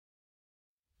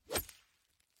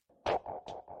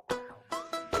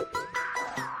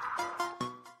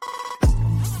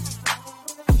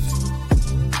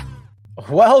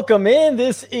Welcome in.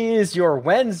 This is your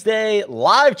Wednesday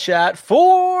live chat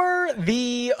for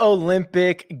the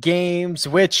Olympic Games,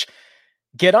 which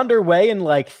get underway in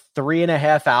like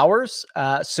 3.5 hours.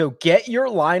 So get your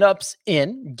lineups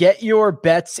in, get your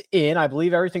bets in. I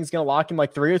believe everything's going to lock in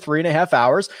like 3 or 3.5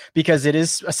 hours because it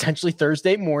is essentially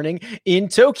Thursday morning in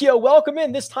Tokyo. Welcome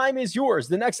in. This time is yours.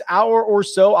 The next hour or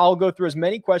so, I'll go through as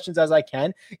many questions as I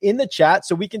can in the chat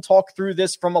so we can talk through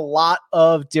this from a lot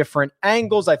of different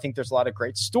angles. I think there's a lot of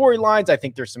great storylines. I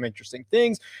think there's some interesting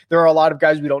things. There are a lot of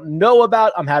guys we don't know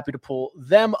about. I'm happy to pull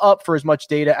them up for as much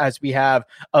data as we have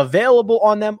available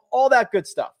on them, all that good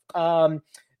stuff.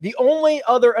 The only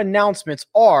other announcements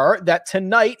are that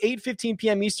tonight, 8:15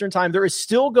 p.m. Eastern time, there is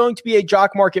still going to be a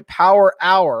Jock Market Power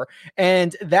Hour,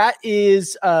 and that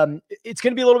is it's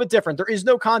going to be a little bit different. There is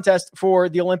no contest for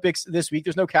the Olympics this week.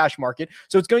 There's no cash market,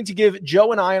 so it's going to give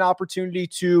Joe and I an opportunity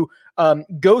to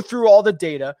go through all the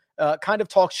data, kind of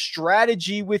talk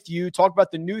strategy with you, talk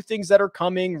about the new things that are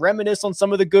coming, reminisce on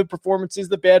some of the good performances,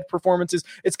 the bad performances.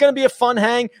 It's going to be a fun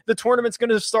hang. The tournament's going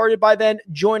to have started by then.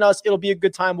 Join us. It'll be a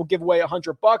good time. We'll give away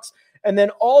 $100. And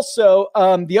then also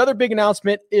the other big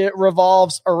announcement, it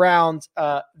revolves around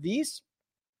these.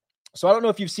 So I don't know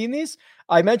if you've seen these.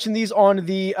 I mentioned these on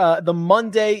the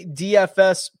Monday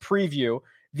DFS preview.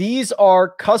 These are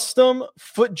custom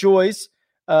FootJoys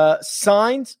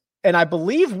signed and I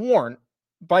believe worn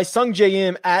by Sungjae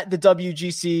Im at the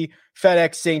WGC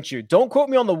FedEx St. Jude. Don't quote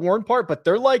me on the worn part, but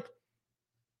they're like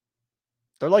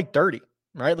dirty,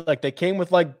 right? Like they came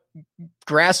with like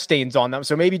grass stains on them.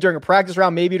 So maybe during a practice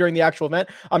round, maybe during the actual event,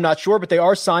 I'm not sure, but they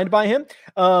are signed by him.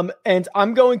 And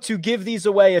I'm going to give these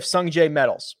away if Sungjae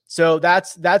medals. So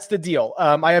that's the deal.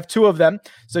 I have 2 of them.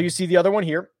 So you see the other one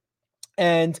here.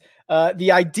 And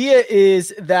the idea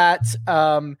is that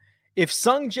if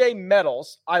Sungjae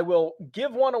medals, I will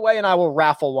give one away and I will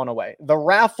raffle one away. The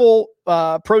raffle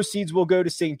proceeds will go to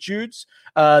St. Jude's,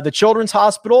 the Children's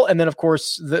Hospital. And then, of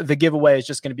course, the giveaway is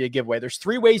just going to be a giveaway. There's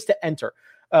 3 ways to enter.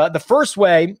 The first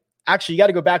way, actually, you got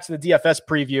to go back to the DFS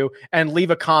preview and leave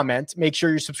a comment. Make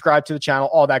sure you're subscribed to the channel,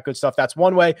 all that good stuff. That's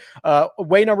one way.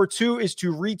 Way number 2 is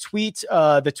to retweet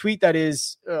the tweet that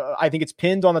is, I think it's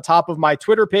pinned on the top of my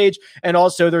Twitter page. And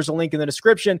also there's a link in the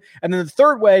description. And then the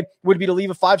third way would be to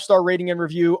leave a 5-star rating and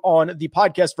review on the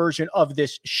podcast version of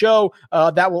this show.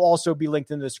 That will also be linked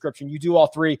in the description. You do all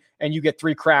 3 and you get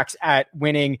 3 cracks at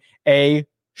winning a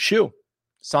shoe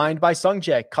signed by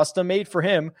Sungjae, custom made for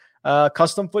him.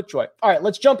 Custom FootJoy. All right,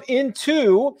 let's jump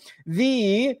into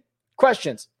the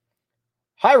questions.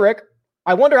 Hi, Rick.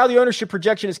 I wonder how the ownership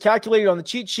projection is calculated on the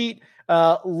cheat sheet.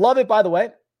 Love it, by the way.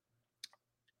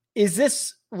 Is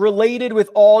this related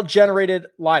with all generated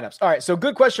lineups? All right, so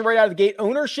good question right out of the gate.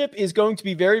 Ownership is going to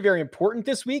be very, very important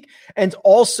this week. And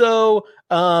also,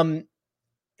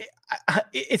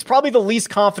 it's probably the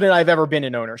least confident I've ever been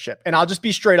in ownership. And I'll just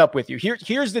be straight up with you.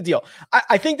 Here's the deal.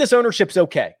 I think this ownership's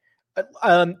okay.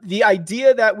 The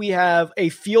idea that we have a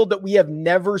field that we have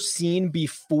never seen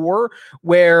before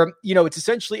where, it's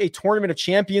essentially a tournament of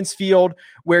champions field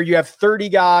where you have 30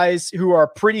 guys who are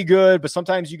pretty good, but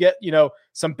sometimes you get,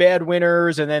 some bad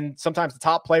winners and then sometimes the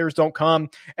top players don't come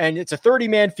and it's a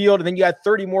 30-man field. And then you have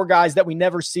 30 more guys that we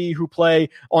never see who play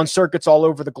on circuits all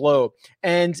over the globe.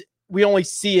 And we only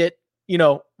see it,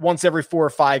 once every 4 or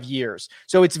 5 years.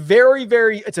 So it's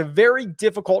it's a very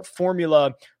difficult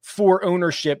formula for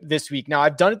ownership this week. Now,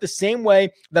 I've done it the same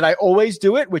way that I always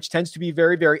do it, which tends to be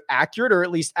very, very accurate, or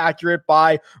at least accurate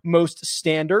by most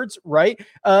standards, right?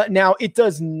 Now, it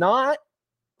does not,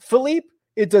 Philippe,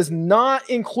 it does not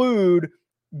include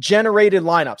generated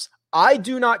lineups. I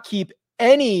do not keep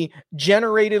any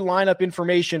generated lineup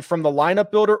information from the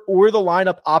lineup builder or the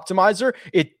lineup optimizer.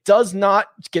 It does not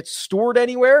get stored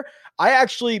anywhere. I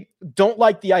actually don't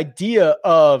like the idea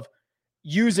of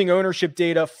using ownership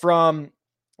data from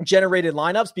generated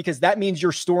lineups because that means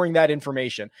you're storing that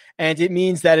information. And it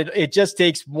means that it just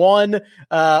takes one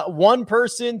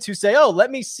person to say, oh, let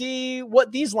me see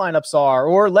what these lineups are,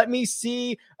 or let me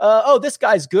see, oh, this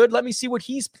guy's good. Let me see what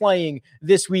he's playing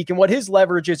this week and what his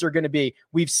leverages are going to be.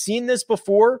 We've seen this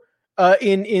before.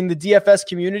 In the DFS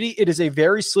community, it is a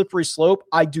very slippery slope.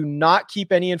 I do not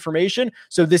keep any information,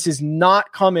 so this is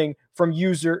not coming from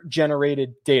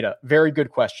user-generated data. Very good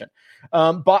question.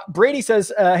 But Brady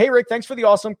says, hey, Rick, thanks for the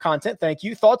awesome content. Thank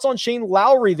you. Thoughts on Shane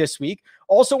Lowry this week?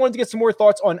 Also wanted to get some more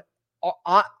thoughts on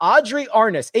Adri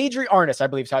Arnis, I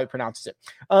believe is how he pronounces it.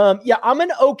 Yeah, I'm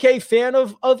an okay fan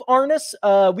of Arnis.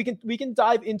 We can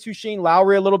dive into Shane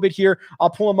Lowry a little bit here. I'll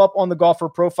pull him up on the golfer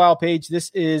profile page. This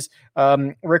is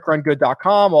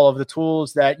rickrungood.com. All of the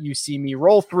tools that you see me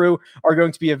roll through are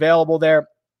going to be available there.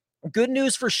 Good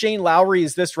news for Shane Lowry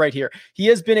is this right here. He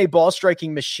has been a ball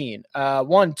striking machine.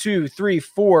 1, 2, 3,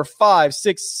 4, 5,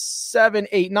 6, 7,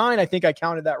 8, 9. I think I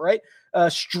counted that right.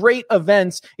 Straight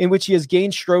events in which he has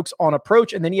gained strokes on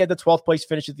approach. And then he had the 12th place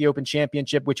finish at the Open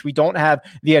Championship, which we don't have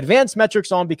the advanced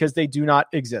metrics on because they do not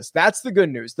exist. That's the good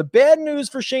news. The bad news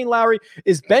for Shane Lowry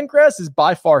is bentgrass is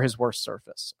by far his worst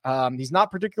surface. He's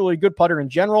not particularly good putter in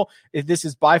general. This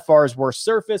is by far his worst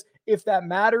surface. If that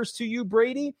matters to you,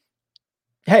 Brady,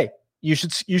 hey, you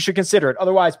should consider it.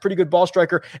 Otherwise, pretty good ball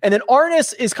striker. And then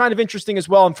Arnis is kind of interesting as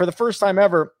well. And for the first time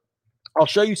ever, I'll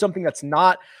show you something that's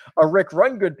not a Rick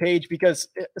Rungood page because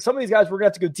some of these guys we're going to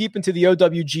have to go deep into the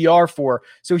OWGR for.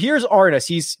 So here's Arnis.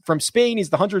 He's from Spain. He's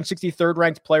the 163rd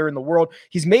ranked player in the world.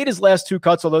 He's made his last 2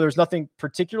 cuts, although there's nothing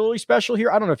particularly special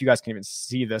here. I don't know if you guys can even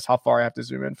see this, how far I have to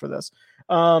zoom in for this,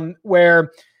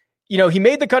 where he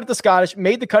made the cut at the Scottish,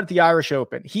 made the cut at the Irish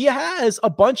Open. He has a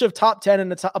bunch of top 10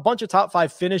 and a bunch of top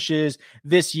 5 finishes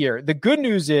this year. The good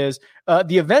news is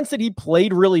the events that he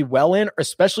played really well in,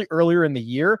 especially earlier in the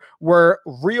year, were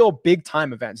real big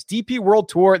time events. DP World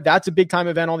Tour, that's a big time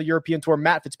event on the European Tour.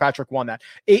 Matt Fitzpatrick won that.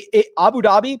 Abu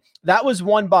Dhabi, that was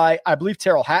won by, I believe,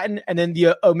 Terrell Hatton. And then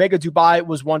the Omega Dubai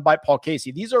was won by Paul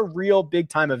Casey. These are real big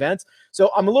time events.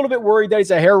 So I'm a little bit worried that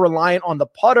he's a hair reliant on the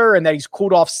putter and that he's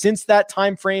cooled off since that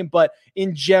time frame. But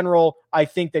in general, I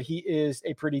think that he is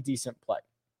a pretty decent play.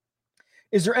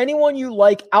 Is there anyone you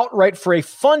like outright for a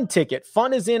fun ticket?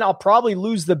 Fun is in, I'll probably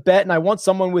lose the bet, and I want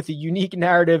someone with a unique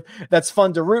narrative that's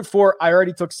fun to root for. I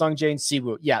already took Sungjae and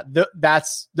Siwoo. Yeah,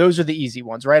 those are the easy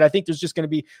ones, right? I think there's just going to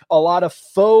be a lot of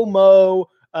FOMO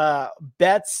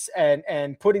bets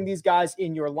and putting these guys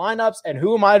in your lineups. And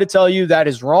who am I to tell you that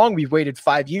is wrong? We've waited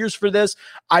 5 years for this.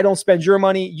 I don't spend your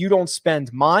money. You don't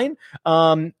spend mine.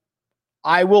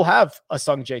 I will have a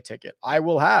Sungjae ticket. I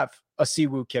will have a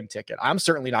Siwoo Kim ticket. I'm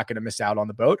certainly not going to miss out on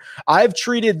the boat. I've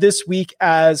treated this week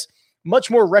as much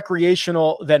more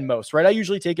recreational than most, right? I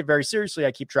usually take it very seriously.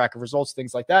 I keep track of results,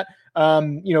 things like that.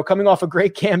 Coming off a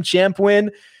great Cam Champ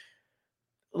win,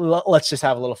 let's just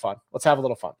have a little fun. Let's have a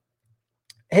little fun.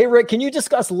 Hey, Rick, can you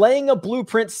discuss laying a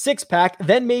Blueprint 6-pack,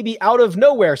 then maybe out of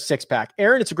nowhere 6-pack?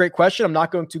 Aaron, it's a great question. I'm not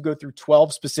going to go through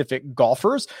 12 specific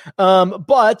golfers,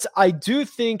 but I do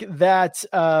think that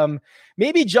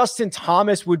maybe Justin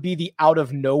Thomas would be the out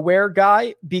of nowhere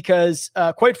guy because,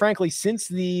 quite frankly, since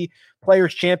the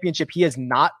Players Championship, he has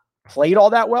not played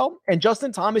all that well. And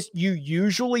Justin Thomas, you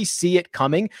usually see it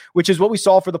coming, which is what we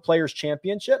saw for the Players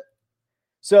Championship.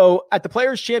 So at the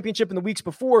Players Championship in the weeks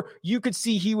before, you could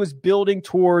see he was building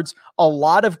towards a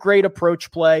lot of great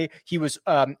approach play. He was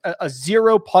a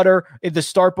zero putter at the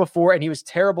start before, and he was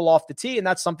terrible off the tee, and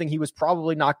that's something he was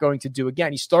probably not going to do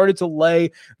again. He started to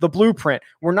lay the blueprint.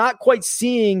 We're not quite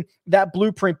seeing that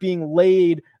blueprint being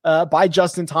laid by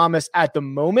Justin Thomas at the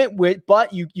moment,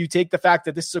 but you take the fact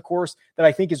that this is a course that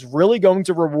I think is really going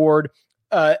to reward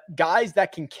guys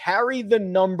that can carry the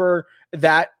number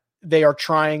that they are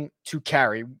trying to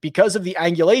carry because of the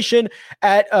angulation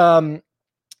at Kasumi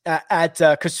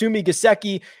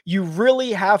Gasecki. You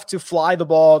really have to fly the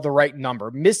ball the right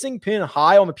number. Missing pin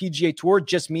high on the PGA Tour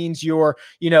just means you're,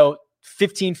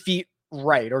 15 feet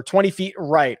right or 20 feet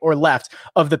right or left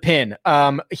of the pin.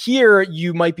 Here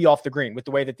you might be off the green with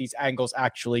the way that these angles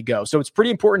actually go. So it's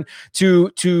pretty important to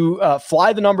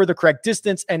fly the number the correct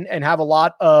distance and have a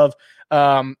lot of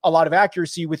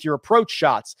accuracy with your approach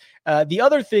shots. The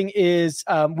other thing is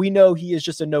we know he is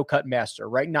just a no-cut master,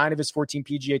 right? 9 of his 14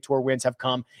 PGA Tour wins have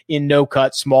come in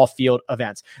no-cut small field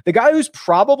events. The guy who's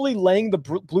probably laying the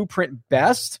blueprint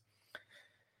best,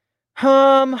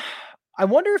 I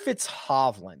wonder if it's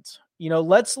Hovland.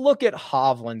 Let's look at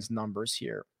Hovland's numbers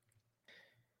here.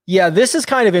 Yeah, this is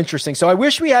kind of interesting. So I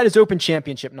wish we had his Open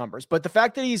Championship numbers, but the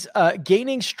fact that he's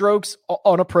gaining strokes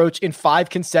on approach in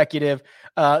 5 consecutive,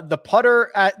 the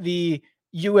putter at the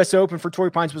U.S. Open for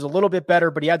Torrey Pines was a little bit better,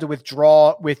 but he had to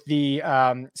withdraw with the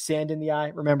sand in the eye.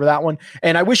 Remember that one?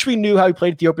 And I wish we knew how he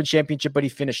played at the Open Championship, but he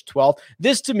finished 12th.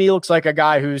 This to me looks like a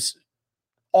guy who's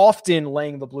often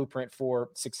laying the blueprint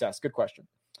for success. Good question.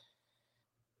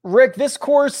 Rick, this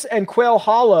course and Quail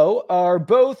Hollow are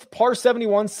both par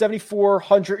 71,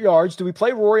 7,400 yards. Do we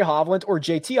play Rory Hovland or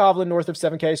JT Hovland north of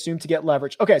 7K assumed to get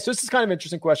leverage? Okay, so this is kind of an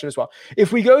interesting question as well.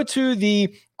 If we go to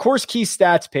the course key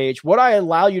stats page, what I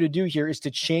allow you to do here is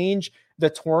to change the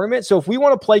tournament. So if we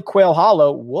want to play Quail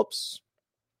Hollow,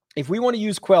 if we want to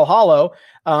use Quail Hollow,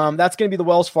 that's going to be the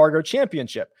Wells Fargo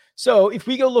Championship. So if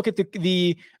we go look at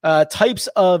the types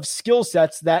of skill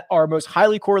sets that are most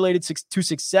highly correlated to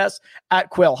success at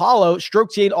Quail Hollow,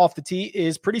 stroke gain off the tee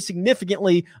is pretty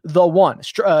significantly the one.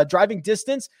 Driving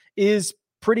distance is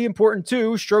pretty important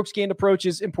too. Strokes gained approach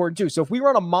is important too. So if we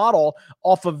run a model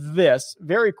off of this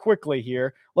very quickly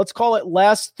here, let's call it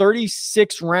last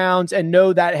 36 rounds and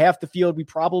know that half the field we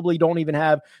probably don't even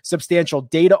have substantial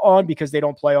data on because they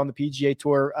don't play on the PGA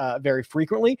Tour very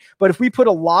frequently. But if we put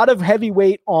a lot of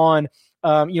heavyweight on,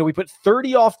 we put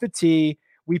 30 off the tee,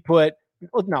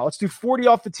 let's do 40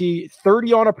 off the tee,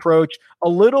 30 on approach, a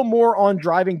little more on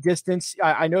driving distance.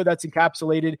 I know that's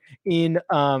encapsulated in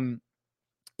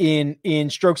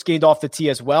strokes gained off the tee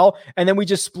as well. And then we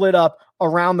just split up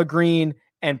around the green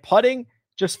and putting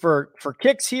just for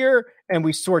kicks here. And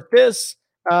we sort this.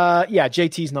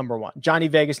 JT's number 1, Johnny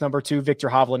Vegas number 2, Viktor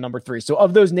Hovland number 3. So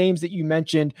of those names that you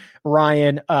mentioned,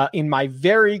 Ryan, in my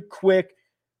very quick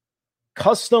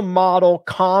custom model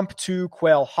comp to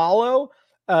Quail Hollow,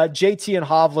 JT and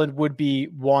Hovland would be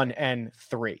 1 and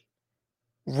 3.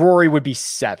 Rory would be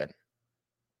 7.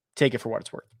 Take it for what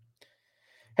it's worth.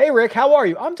 Hey, Rick, how are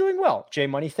you? I'm doing well. J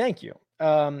Money, thank you.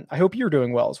 I hope you're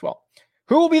doing well as well.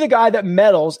 Who will be the guy that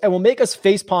meddles and will make us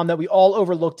facepalm that we all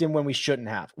overlooked him when we shouldn't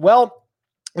have? Well,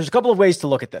 there's a couple of ways to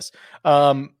look at this.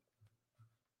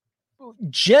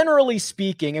 Generally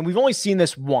speaking, and we've only seen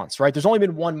this once, right? There's only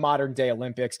been one modern day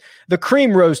Olympics. The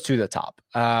cream rose to the top.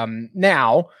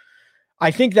 Now,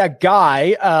 I think that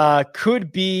guy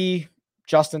could be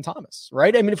Justin Thomas,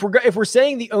 right? I mean, if we're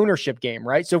saying the ownership game,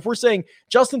 right? So if we're saying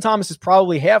Justin Thomas is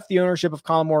probably half the ownership of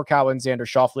Colin Morikawa and Xander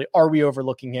Schauffele, are we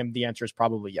overlooking him? The answer is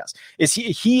probably yes.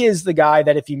 He is the guy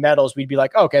that if he medals, we'd be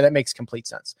like, okay, that makes complete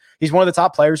sense. He's one of the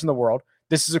top players in the world.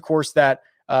 This is a course that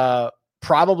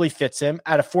probably fits him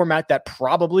at a format that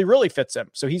probably really fits him.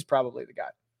 So he's probably the guy.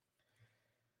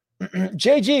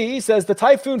 JG says the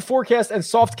typhoon forecast and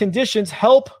soft conditions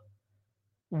help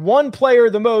one player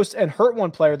the most and hurt one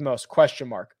player the most? ?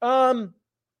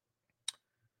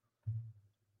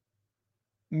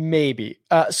 Maybe.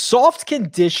 Soft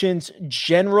conditions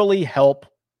generally help.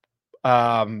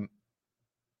 I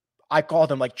call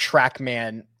them like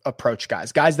TrackMan approach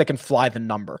guys that can fly the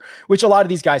number, which a lot of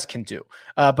these guys can do.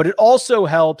 But it also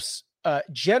helps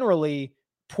generally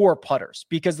poor putters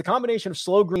because the combination of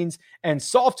slow greens and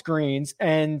soft greens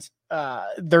and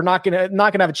they're not gonna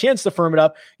have a chance to firm it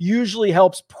up usually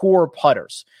helps poor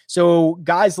putters. So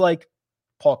guys like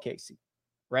Paul Casey,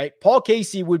 right? Paul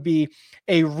Casey would be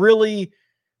a really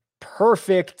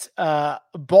perfect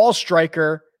ball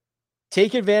striker.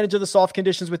 Take advantage of the soft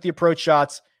conditions with the approach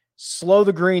shots, slow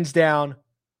the greens down.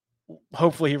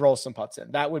 Hopefully he rolls some putts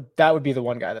in. That would be the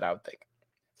one guy that I would think.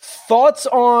 Thoughts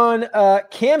on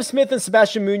Cam Smith and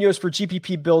Sebastian Munoz for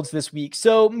GPP builds this week.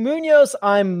 So Munoz,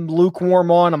 I'm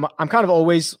lukewarm on. I'm kind of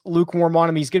always lukewarm on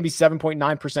him. He's going to be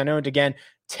 7.9% owned. Again,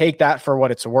 take that for what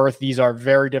it's worth. These are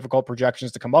very difficult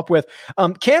projections to come up with.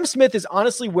 Cam Smith is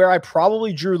honestly where I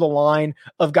probably drew the line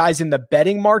of guys in the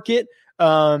betting market.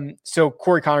 So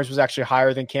Corey Connors was actually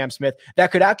higher than Cam Smith.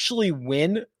 That could actually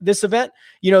win this event.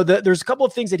 There's a couple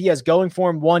of things that he has going for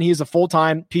him. One, he is a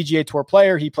full-time PGA Tour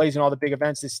player. He plays in all the big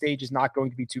events. This stage is not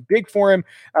going to be too big for him.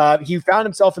 He found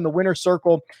himself in the winner's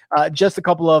circle just a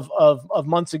couple of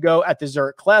months ago at the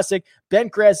Zurich Classic.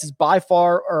 Bentgrass is by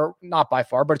far, or not by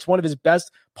far, but it's one of his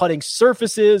best putting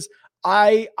surfaces.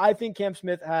 I think Cam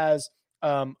Smith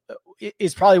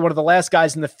is probably one of the last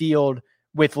guys in the field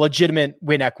with legitimate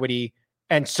win equity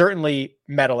and certainly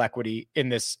medal equity in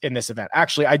this event.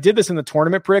 Actually, I did this in the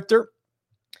tournament predictor.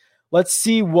 Let's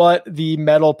see what the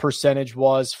medal percentage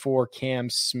was for Cam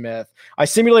Smith. I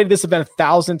simulated this event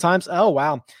 1,000 times. Oh,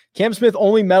 wow. Cam Smith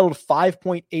only medaled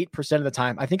 5.8% of the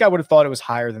time. I think I would have thought it was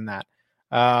higher than that.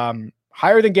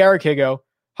 Higher than Garrick Higo,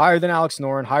 higher than Alex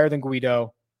Noren, higher than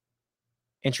Guido.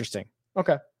 Interesting.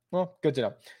 Okay. Well, good to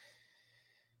know.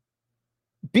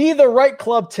 Be the right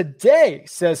club today,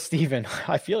 says Steven.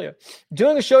 I feel you.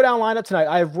 Doing a showdown lineup tonight.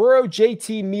 I have Roro,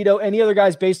 JT, Mito, any other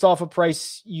guys based off of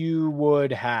price you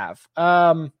would have.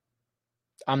 I'm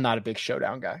not a big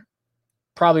showdown guy.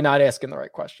 Probably not asking the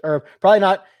right question. Or I'm probably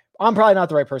not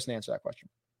the right person to answer that question.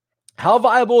 How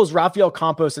viable is Rafael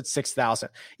Campos at 6,000?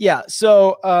 Yeah,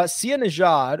 so Sia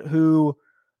Nejad, who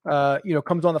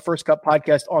comes on the First Cut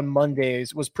podcast on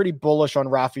Mondays, was pretty bullish on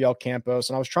Rafael Campos,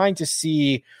 and I was trying to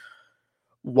see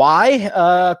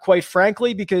why, quite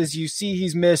frankly, because you see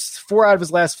he's missed 4 out of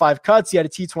his last 5 cuts. He had a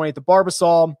T20 at the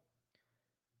Barbasol.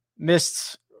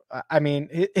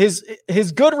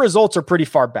 His good results are pretty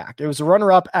far back. It was a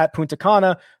runner-up at Punta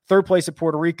Cana, 3rd place at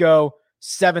Puerto Rico,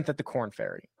 7th at the Corn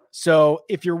Ferry. So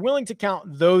if you're willing to count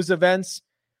those events,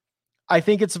 I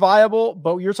think it's viable,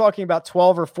 but you're talking about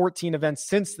 12 or 14 events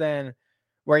since then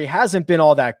where he hasn't been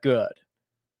all that good.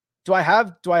 Do I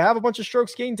have a bunch of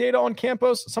strokes gain data on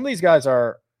Campos? Some of these guys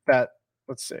are that.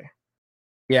 Let's see.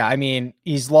 Yeah, I mean,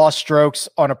 he's lost strokes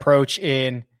on approach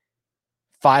in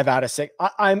 5 out of 6.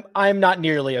 I'm not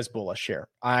nearly as bullish here.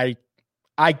 I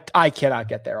cannot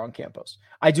get there on Campos.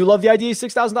 I do love the idea of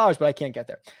 $6,000, but I can't get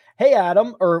there. Hey,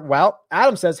 Adam,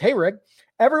 Adam says, hey, Rick,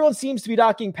 everyone seems to be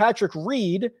docking Patrick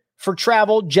Reed for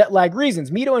travel jet lag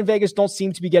reasons. Mito and Vegas don't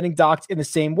seem to be getting docked in the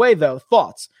same way, though.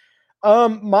 Thoughts?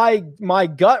 My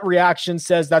gut reaction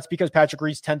says that's because Patrick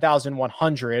Reed's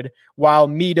 10,100, while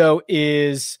Mito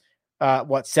is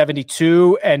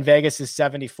 72 and Vegas is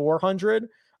 7,400.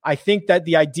 I think that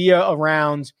the idea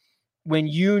around when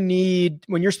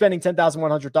you're spending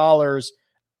 $10,100,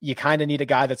 you kind of need a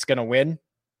guy that's going to win.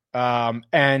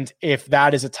 And if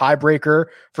that is a tiebreaker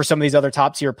for some of these other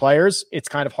top tier players, it's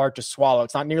kind of hard to swallow.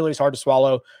 It's not nearly as hard to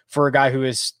swallow for a guy who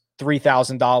is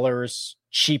 $3,000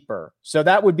 cheaper. So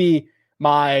that would be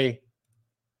my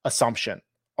assumption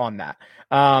on that.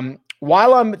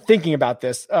 While I'm thinking about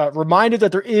this, reminded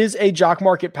that there is a Jock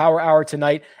Market Power Hour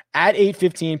tonight at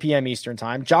 8:15 p.m. Eastern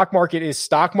Time. Jock Market is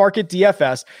stock market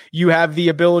DFS. You have the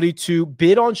ability to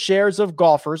bid on shares of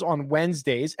golfers on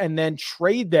Wednesdays and then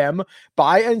trade them,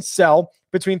 buy and sell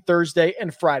between Thursday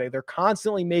and Friday. They're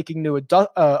constantly making new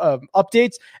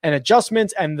updates and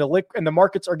adjustments, and the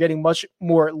markets are getting much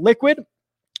more liquid.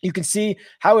 You can see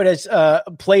how it has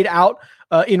played out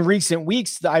in recent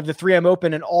weeks. I have the 3M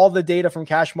open and all the data from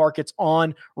cash markets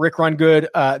on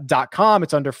rickrungood.com.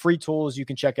 It's under free tools. You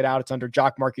can check it out. It's under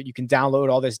Jock Market. You can download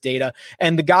all this data.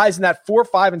 And the guys in that $4,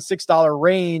 $5, and $6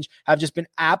 range have just been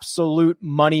absolute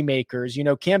money makers. You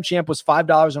know, Cam Champ was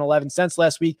 $5.11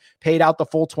 last week, paid out the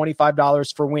full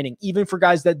 $25 for winning. Even for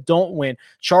guys that don't win,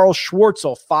 Charles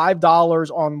Schwartzel,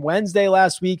 $5 on Wednesday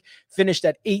last week, finished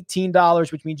at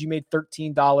 $18, which means you made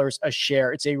 $13 a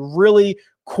share. It's a really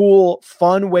cool,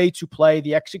 fun way to play.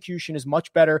 The execution is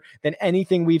much better than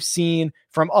anything we've seen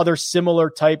from other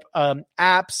similar type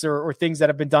apps or things that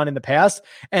have been done in the past.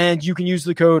 And you can use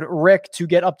the code RICK to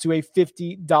get up to a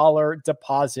 $50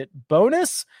 deposit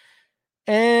bonus.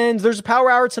 And there's a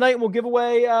power hour tonight, and we'll give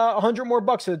away 100 more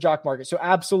bucks to the Jock Market. So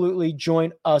absolutely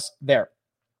join us there.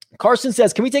 Carson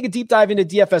says, can we take a deep dive into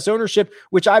DFS ownership,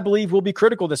 which I believe will be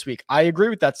critical this week? I agree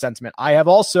with that sentiment. I have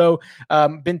also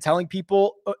been telling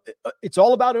people it's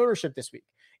all about ownership this week.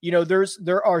 You know,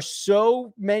 there are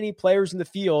so many players in the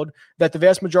field that the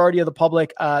vast majority of the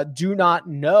public do not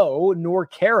know nor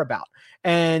care about.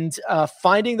 And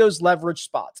finding those leverage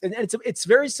spots. And it's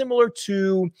very similar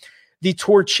to the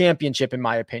Tour Championship, in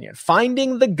my opinion.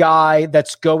 Finding the guy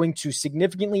that's going to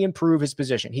significantly improve his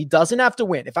position. He doesn't have to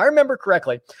win. If I remember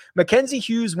correctly, Mackenzie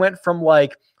Hughes went from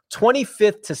like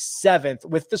 25th to 7th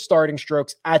with the starting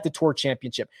strokes at the Tour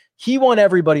Championship. He won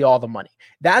everybody all the money.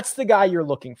 That's the guy you're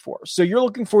looking for. So you're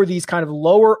looking for these kind of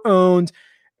lower owned,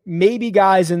 maybe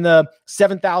guys in the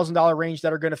 $7,000 range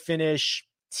that are going to finish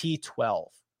T12,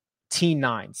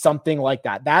 T9, something like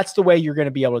that. That's the way you're going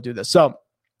to be able to do this. So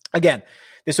again,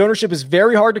 this ownership is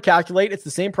very hard to calculate. It's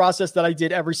the same process that I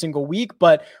did every single week,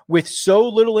 but with so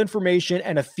little information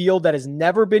and a field that has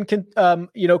never been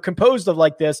composed of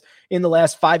like this in the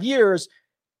last 5 years,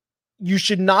 you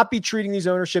should not be treating these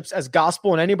ownerships as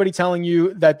gospel, and anybody telling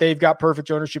you that they've got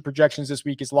perfect ownership projections this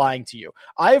week is lying to you.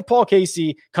 I have Paul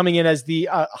Casey coming in as the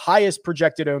highest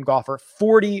projected owned golfer,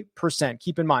 40%.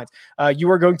 Keep in mind,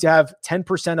 you are going to have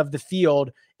 10% of the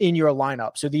field in your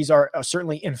lineup. So these are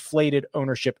certainly inflated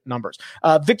ownership numbers.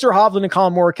 Victor Hovland and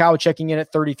Colin Morikawa checking in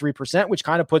at 33%, which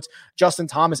kind of puts Justin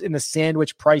Thomas in the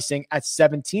sandwich pricing at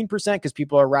 17% because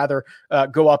people are rather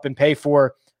go up and pay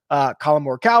for Colin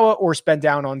Morikawa or spend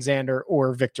down on Xander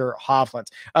or Victor Hovland.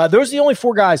 Those are the only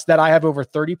 4 guys that I have over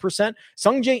 30%.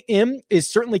 Sungjae Im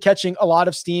is certainly catching a lot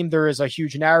of steam. There is a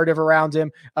huge narrative around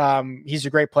him. He's a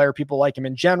great player. People like him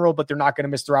in general, but they're not going to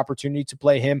miss their opportunity to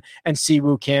play him and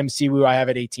Siwoo Kim. Siwoo I have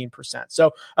at 18%.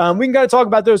 So we can kind of talk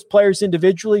about those players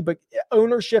individually, but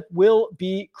ownership will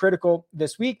be critical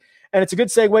this week. And it's a good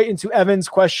segue into Evan's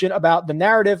question about the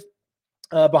narrative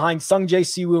behind Sungjae,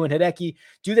 Siwoo, and Hideki.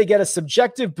 Do they get a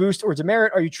subjective boost or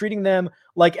demerit? Are you treating them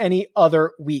like any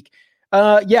other week?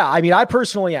 Yeah, I mean, I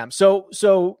personally am.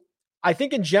 So I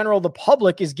think in general, the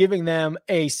public is giving them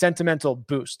a sentimental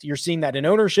boost. You're seeing that in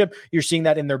ownership. You're seeing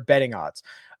that in their betting odds,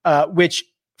 which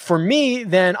for me,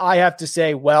 then I have to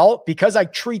say, well, because I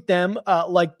treat them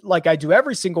like I do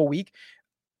every single week,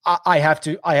 I have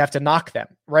to knock them,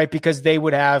 right? Because they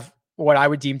would have what I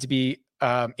would deem to be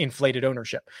inflated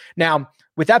ownership. Now,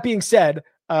 with that being said,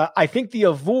 I think the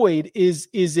avoid is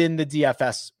in the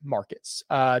DFS markets,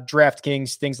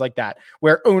 DraftKings, things like that,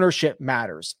 where ownership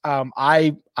matters.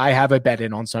 I have a bet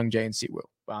in on Sungjae and Siwoo.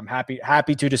 I'm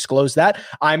happy to disclose that.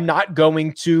 I'm not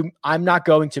going to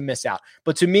miss out.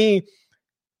 But to me,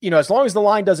 as long as the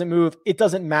line doesn't move, it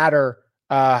doesn't matter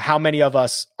how many of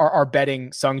us are betting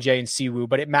Sungjae and Siwoo,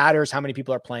 but it matters how many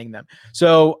people are playing them.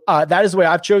 So that is the way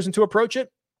I've chosen to approach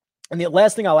it. And the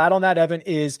last thing I'll add on that, Evan,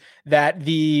 is that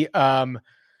the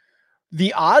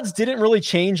odds didn't really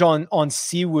change on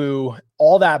Siwoo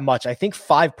all that much. I think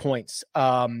 5 points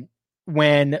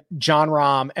when Jon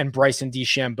Rahm and Bryson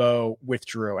DeChambeau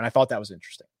withdrew. And I thought that was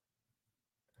interesting.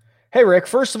 Hey, Rick,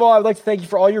 first of all, I'd like to thank you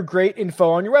for all your great info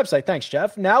on your website. Thanks,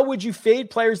 Jeff. Now, would you fade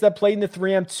players that played in the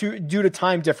 3M due to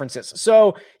time differences?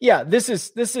 So, yeah, this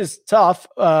is tough,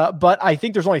 but I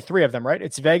think there's only 3 of them, right?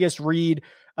 It's Vegas, Reed,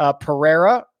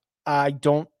 Pereira. I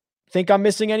don't think I'm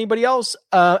missing anybody else.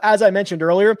 As I mentioned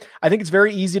earlier, I think it's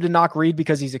very easy to knock Reed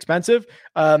because he's expensive.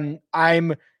 I'm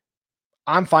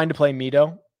fine to play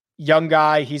Mito. Young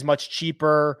guy, he's much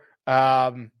cheaper.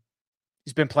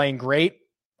 He's been playing great.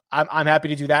 I'm happy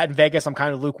to do that. In Vegas, I'm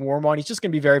kind of lukewarm on. He's just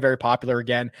going to be very, very popular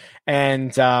again.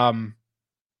 And I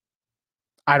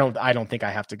don't think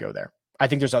I have to go there. I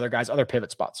think there's other guys, other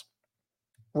pivot spots.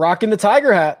 Rocking the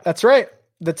Tiger hat. That's right.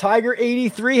 The Tiger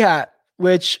 83 hat,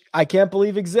 which I can't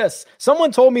believe exists.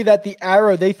 Someone told me that the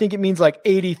arrow, they think it means like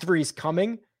 83 is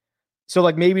coming. So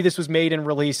like maybe this was made and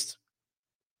released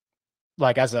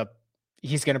like as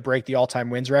he's going to break the all-time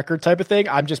wins record type of thing.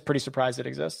 I'm just pretty surprised it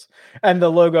exists. And the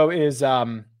logo is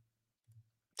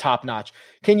top notch.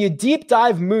 Can you deep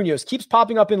dive Munoz? Keeps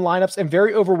popping up in lineups and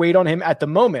very overweight on him at the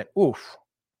moment. Oof.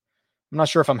 I'm not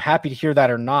sure if I'm happy to hear that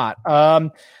or not.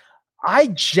 I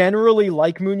generally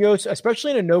like Munoz,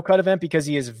 especially in a no-cut event, because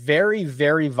he is very,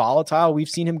 very volatile. We've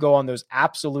seen him go on those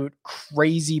absolute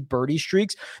crazy birdie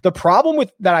streaks. The problem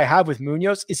that I have with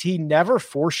Munoz is he never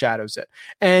foreshadows it.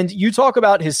 And you talk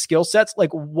about his skill sets.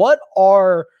 Like, what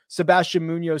are Sebastian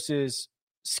Munoz's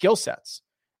skill sets?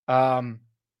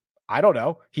 I don't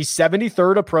know. He's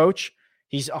 73rd approach.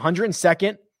 He's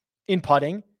 102nd in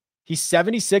putting. He's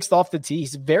 76th off the tee.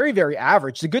 He's very, very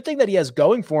average. The good thing that he has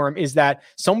going for him is that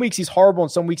some weeks he's horrible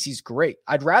and some weeks he's great.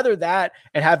 I'd rather that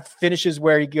and have finishes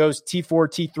where he goes T4,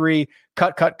 T3,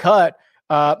 cut,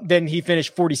 than he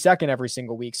finished 42nd every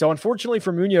single week. So unfortunately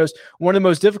for Munoz, one of the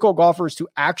most difficult golfers to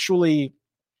actually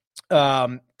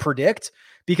predict,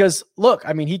 because look,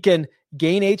 I mean, he can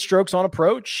gain 8 strokes on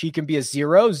approach. He can be a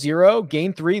 0,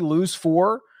 gain 3, lose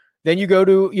 4. Then you go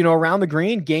to, around the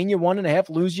green, gain you 1.5,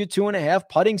 lose you 2.5,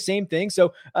 putting, same thing.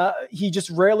 So he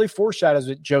just rarely foreshadows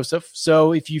it, Joseph.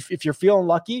 So if you're feeling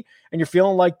lucky and you're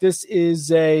feeling like this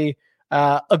is a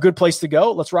good place to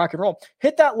go, let's rock and roll.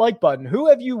 Hit that like button. Who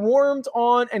have you warmed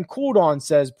on and cooled on,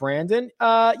 says Brandon.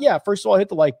 Yeah, first of all, hit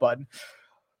the like button.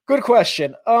 Good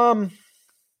question.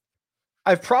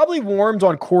 I've probably warmed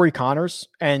on Corey Connors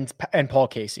and Paul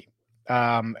Casey.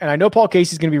 And I know Paul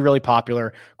Casey is going to be really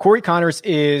popular. Corey Connors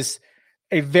is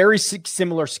a very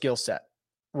similar skill set,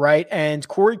 right? And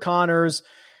Corey Connors,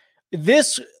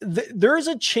 there's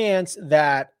a chance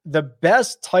that the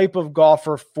best type of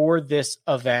golfer for this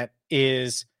event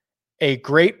is a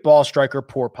great ball striker,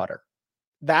 poor putter.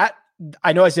 That,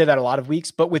 I know I say that a lot of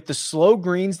weeks, but with the slow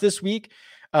greens this week,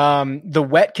 the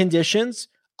wet conditions,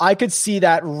 I could see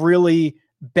that really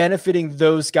benefiting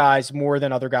those guys more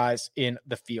than other guys in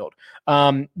the field.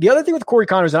 The other thing with Corey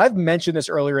Connors, and I've mentioned this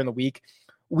earlier in the week,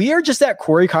 we are just at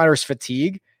Corey Connors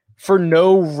fatigue for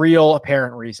no real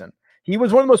apparent reason. He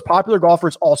was one of the most popular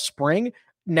golfers all spring.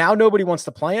 Now nobody wants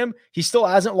to play him. He still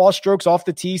hasn't lost strokes off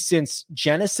the tee since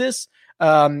Genesis.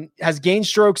 Has gained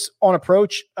strokes on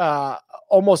approach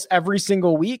almost every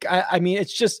single week. I mean,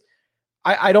 it's just,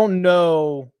 I don't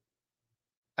know.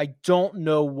 I don't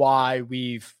know why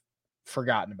we've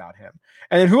forgotten about him.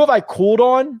 And then who have I cooled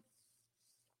on?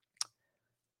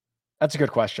 That's a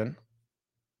good question.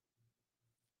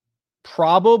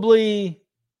 Probably.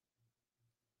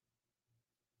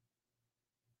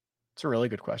 It's a really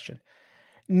good question.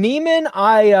 Niemann,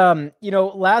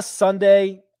 last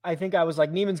Sunday, I think I was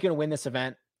like, Niemann's going to win this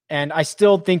event. And I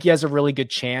still think he has a really good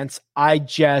chance. I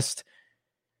just,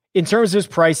 in terms of his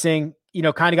pricing,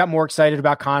 kind of got more excited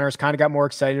about Connors, kind of got more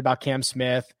excited about Cam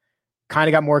Smith, kind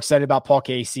of got more excited about Paul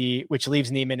Casey, which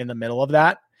leaves Niemann in the middle of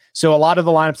that. So a lot of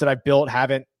the lineups that I've built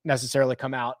haven't necessarily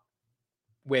come out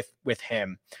with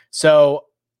him. So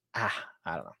I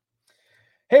don't know.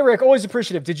 Hey, Rick, always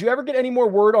appreciative. Did you ever get any more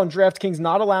word on DraftKings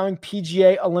not allowing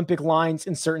PGA Olympic lines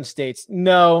in certain states?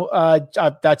 No,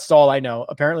 that's all I know.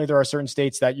 Apparently there are certain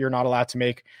states that you're not allowed to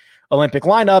make Olympic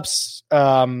lineups.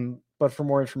 But for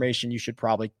more information, you should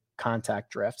probably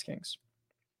contact DraftKings.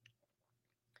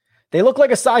 They look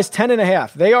like a size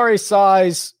 10.5. They are a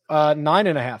size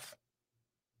 9.5.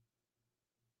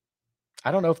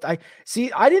 I don't know if I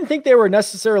see. I didn't think they were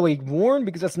necessarily worn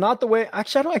because that's not the way.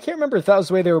 Actually, I can't remember if that was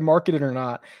the way they were marketed or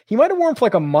not. He might have worn for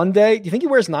like a Monday. Do you think he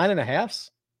wears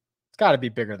 9.5s? It's got to be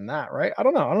bigger than that, right? I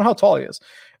don't know. I don't know how tall he is.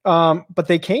 But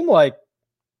they came like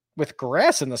with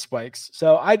grass in the spikes.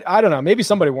 So I don't know. Maybe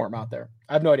somebody wore them out there.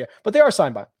 I have no idea. But they are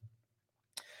signed by.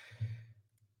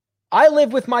 I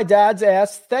live with my dad's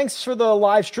ass. Thanks for the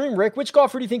live stream, Rick. Which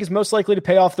golfer do you think is most likely to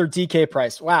pay off their DK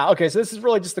price? Wow. Okay. So this is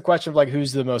really just the question of like,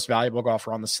 who's the most valuable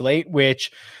golfer on the slate,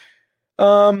 which,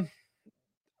 I'm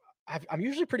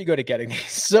usually pretty good at getting these.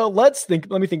 So let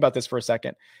me think about this for a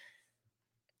second.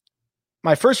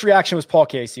 My first reaction was Paul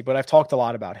Casey, but I've talked a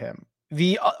lot about him.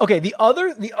 The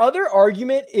other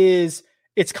argument is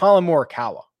it's Colin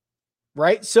Morikawa,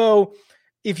 right? So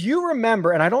if you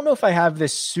remember, and I don't know if I have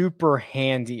this super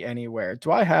handy anywhere.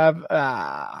 Do I have,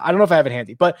 I don't know if I have it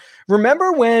handy, but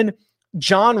remember when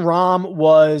Jon Rahm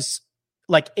was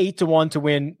like 8-1 to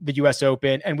win the US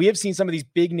Open. And we have seen some of these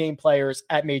big name players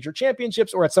at major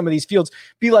championships or at some of these fields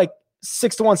be like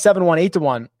 6-1, 7-1,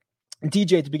 8-1.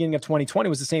 DJ at the beginning of 2020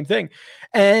 was the same thing.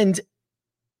 And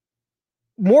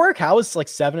Morikawa is like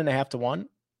 7.5-1.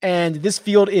 And this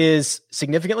field is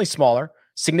significantly smaller,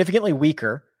 significantly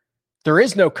weaker. There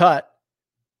is no cut,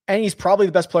 and he's probably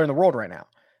the best player in the world right now.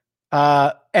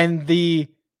 And the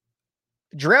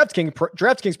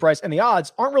DraftKings price and the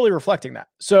odds aren't really reflecting that.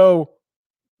 So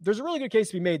there's a really good case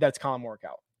to be made that it's Colin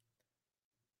Morikawa.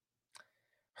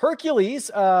 Hercules,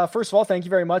 first of all, thank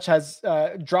you very much, has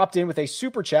dropped in with a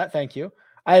super chat. Thank you.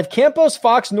 I have Campos,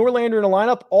 Fox, Norlander in a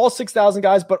lineup, all 6,000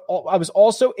 guys, but I was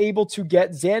also able to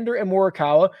get Xander and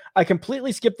Morikawa. I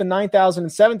completely skipped the $9,000 and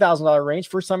 $7,000 range.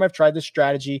 First time I've tried this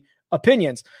strategy.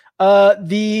 Opinions.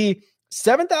 The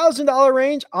 $7,000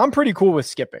 range, I'm pretty cool with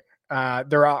skipping.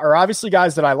 There are obviously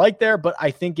guys that I like there, but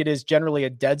I think it is generally a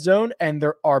dead zone, and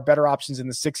there are better options in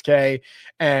the 6K,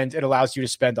 and it allows you to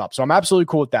spend up. So I'm absolutely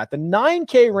cool with that. The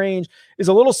 9K range is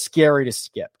a little scary to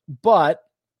skip, but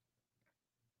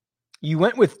you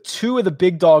went with two of the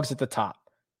big dogs at the top,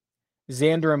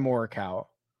 Xander and Morikawa.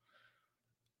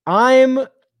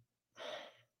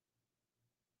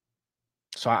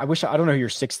 So I don't know who your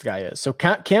sixth guy is. So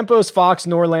Campos, Fox,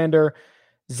 Norlander,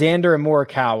 Xander, and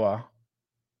Morikawa.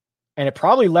 And it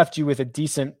probably left you with a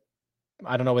decent,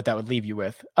 I don't know what that would leave you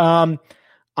with. I'm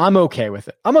okay with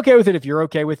it. I'm okay with it if you're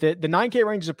okay with it. The 9K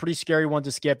range is a pretty scary one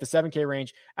to skip. The 7K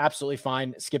range, absolutely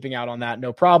fine. Skipping out on that,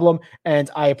 no problem. And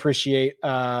I appreciate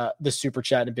the super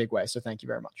chat in a big way. So thank you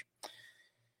very much.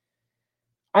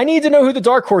 I need to know who the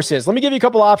dark horse is. Let me give you a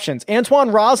couple options. Antoine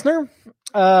Rosner,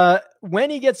 when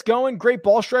he gets going, great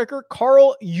ball striker.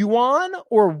 Carl Yuan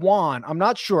or Juan, I'm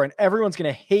not sure. And everyone's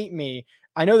going to hate me.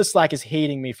 I know the Slack is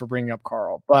hating me for bringing up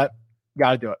Carl, but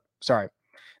got to do it. Sorry.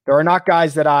 There are not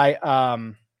guys that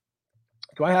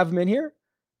do I have him in here?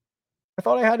 I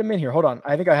thought I had him in here. Hold on.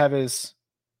 I think I have his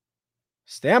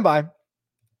standby.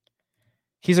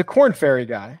 He's a Corn Ferry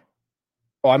guy.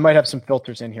 Oh, I might have some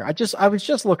filters in here. I was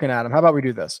just looking at him. How about we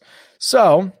do this?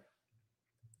 So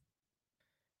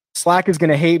Slack is going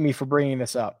to hate me for bringing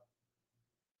this up.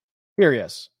 Here he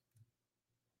is.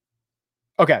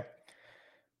 Okay.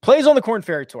 Plays on the Corn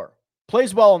Ferry Tour.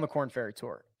 Plays well on the Corn Ferry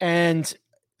Tour. And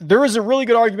there is a really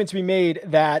good argument to be made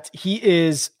that he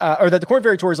is, or that the Corn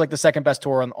Ferry Tour is like the second best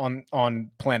tour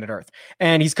on planet Earth.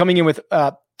 And he's coming in with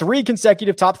 3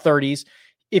 consecutive top 30s.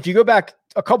 If you go back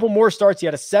a couple more starts, he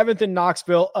had a 7th in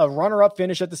Knoxville, a runner-up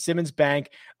finish at the Simmons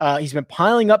Bank. He's been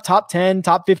piling up top 10,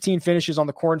 top 15 finishes on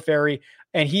the Corn Ferry,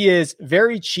 and he is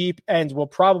very cheap and will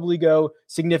probably go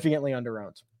significantly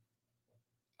under-owned.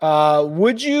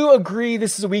 Would you agree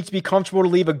this is a week to be comfortable to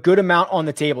leave a good amount on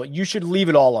the table? You should leave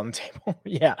it all on the table.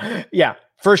 Yeah,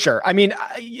 for sure. I mean,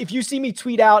 if you see me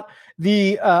tweet out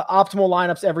the optimal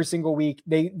lineups every single week,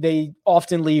 they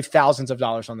often leave thousands of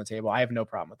dollars on the table. I have no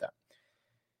problem with that.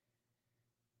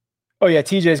 Oh, yeah,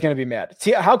 TJ is going to be mad.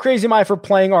 How crazy am I for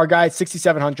playing our guy at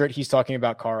 6,700? He's talking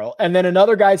about Carl. And then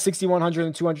another guy at 6,100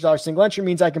 and $200 single entry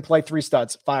means I can play 3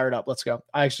 studs. Fire it up. Let's go.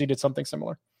 I actually did something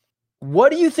similar.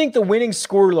 What do you think the winning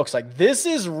score looks like? This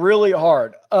is really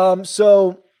hard.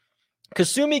 So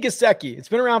Kasumi Gasecki, it's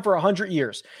been around for 100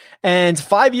 years. And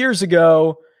 5 years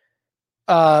ago,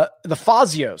 the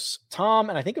Fazios, Tom,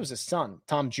 and I think it was his son,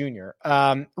 Tom Jr.,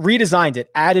 redesigned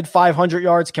it, added 500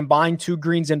 yards, combined 2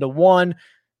 greens into 1.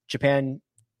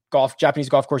 Japanese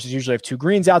golf courses usually have 2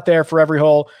 greens out there for every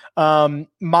hole.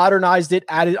 Modernized it,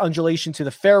 added undulation to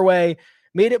the fairway,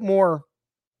 made it more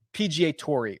PGA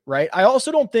Toury, right? I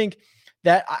also don't think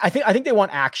that I think they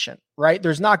want action, right?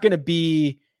 There's not going to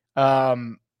be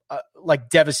like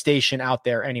devastation out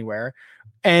there anywhere.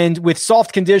 And with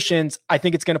soft conditions, I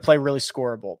think it's going to play really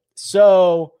scoreable.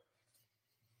 So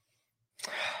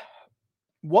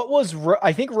What was,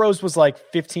 I think Rose was like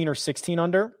 15 or 16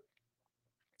 under.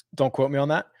 Don't quote me on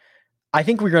that. I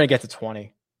think we're going to get to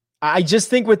 20. I just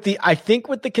think with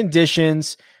the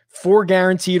conditions, 4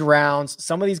 guaranteed rounds,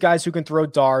 some of these guys who can throw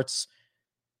darts,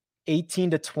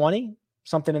 18 to 20,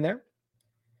 something in there.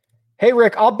 Hey,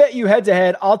 Rick, I'll bet you head to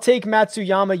head. I'll take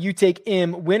Matsuyama. You take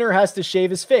Im. Winner has to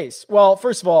shave his face. Well,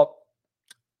 first of all,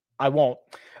 I won't.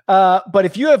 But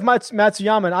if you have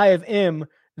Matsuyama and I have Im,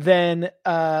 then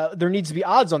there needs to be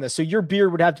odds on this. So your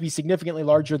beard would have to be significantly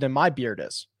larger than my beard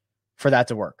is for that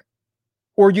to work.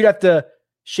 Or you'd have to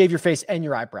shave your face and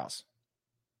your eyebrows.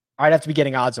 I'd have to be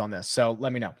getting odds on this. So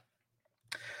let me know.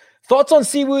 Thoughts on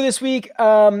Siwoo this week?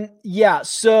 Yeah.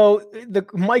 So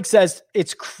Mike says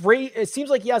it's great. It seems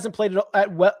like he hasn't played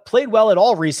well at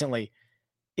all recently.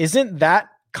 Isn't that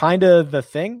kind of the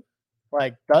thing?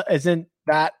 Like, isn't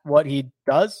that what he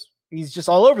does? He's just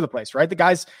all over the place, right? The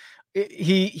guy's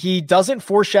he doesn't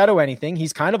foreshadow anything.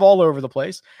 He's kind of all over the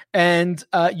place, and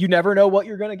you never know what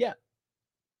you're going to get.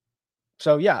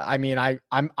 So yeah, I mean,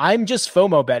 I'm just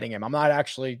FOMO betting him. I'm not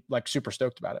actually like super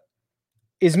stoked about it.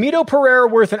 Is Mito Pereira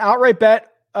worth an outright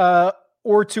bet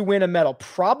or to win a medal?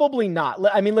 Probably not.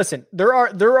 I mean, listen, there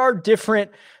are different,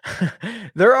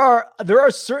 there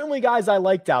are certainly guys I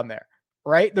like down there,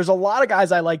 right? There's a lot of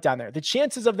guys I like down there. The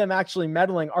chances of them actually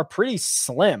medaling are pretty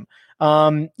slim.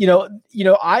 I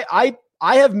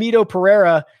have Mito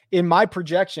Pereira in my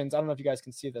projections. I don't know if you guys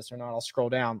can see this or not. I'll scroll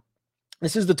down.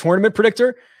 This is the tournament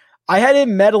predictor. I had him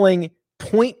medaling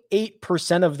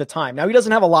 0.8% of the time. Now he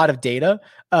doesn't have a lot of data,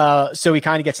 so he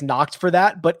kind of gets knocked for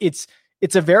that, but it's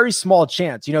a very small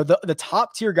chance. You know, the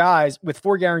top tier guys with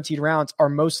 4 guaranteed rounds are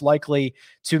most likely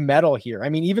to medal here. I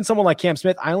mean, even someone like Cam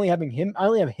Smith, I only have him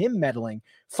medaling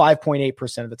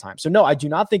 5.8% of the time. So no, I do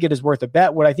not think it is worth a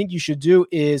bet. What I think you should do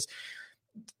is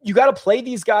you got to play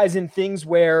these guys in things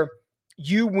where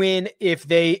you win if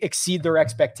they exceed their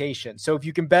expectations. So if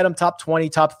you can bet them top 20,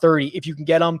 top 30, if you can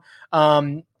get them,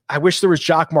 I wish there was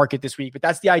Jock Market this week, but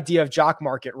that's the idea of Jock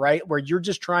Market, right? Where you're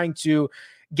just trying to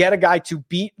get a guy to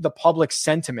beat the public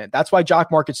sentiment. That's why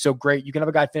Jock Market's so great. You can have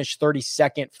a guy finish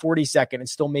 32nd, 42nd and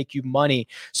still make you money.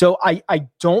 So I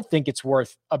don't think it's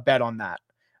worth a bet on that.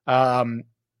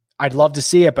 I'd love to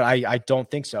see it, but I don't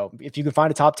think so. If you can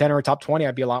find a top 10 or a top 20,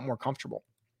 I'd be a lot more comfortable.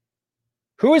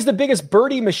 Who is the biggest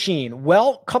birdie machine?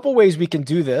 Well, a couple ways we can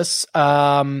do this.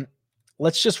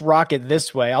 Let's just rock it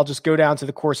this way. I'll just go down to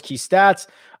the course key stats.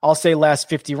 I'll say last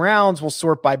 50 rounds. We'll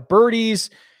sort by birdies.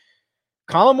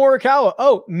 Colin Morikawa.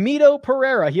 Oh, Mito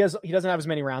Pereira. He doesn't have as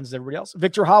many rounds as everybody else.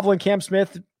 Victor Hovland, Cam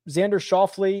Smith, Xander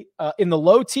Schauffele. In the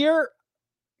low tier,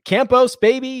 Campos,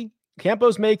 baby.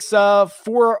 Campos makes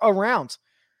 4 a round.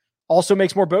 Also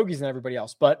makes more bogeys than everybody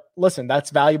else. But listen, that's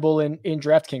valuable in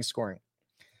DraftKings scoring.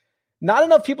 Not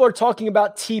enough people are talking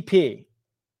about TP.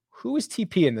 Who is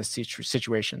TP in this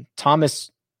situation? Thomas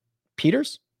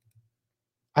Peters?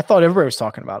 I thought everybody was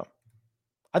talking about him.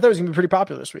 I thought it was going to be pretty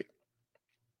popular this week.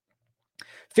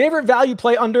 Favorite value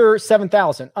play under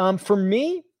 7,000. For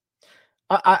me,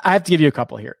 I have to give you a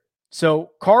couple here.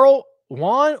 So Carl,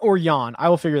 Juan or Jan? I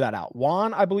will figure that out.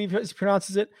 Juan, I believe he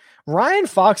pronounces it. Ryan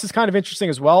Fox is kind of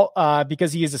interesting as well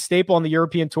because he is a staple on the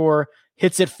European Tour,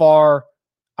 hits it far.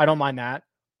 I don't mind that.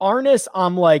 Arnis,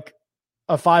 I'm like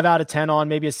a 5 out of 10 on,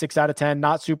 maybe a 6 out of 10.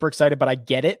 Not super excited, but I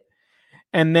get it.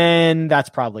 And then that's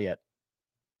probably it.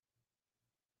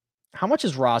 How much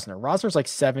is Rosner? Rosner's like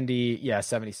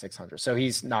 7,600. So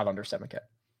he's not under 7K.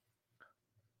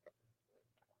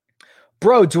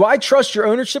 Bro, do I trust your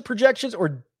ownership projections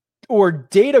or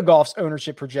Data Golf's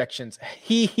ownership projections?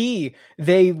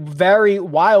 They vary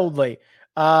wildly.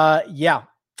 Yeah.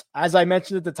 As I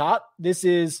mentioned at the top, this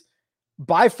is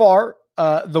by far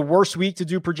the worst week to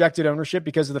do projected ownership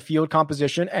because of the field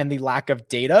composition and the lack of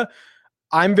data.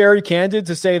 I'm very candid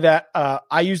to say that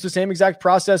I use the same exact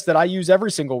process that I use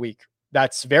every single week.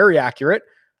 That's very accurate.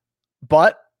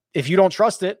 But if you don't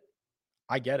trust it,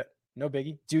 I get it. No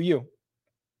biggie. Do you?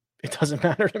 It doesn't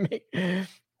matter to me.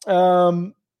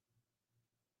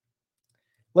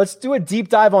 Let's do a deep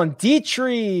dive on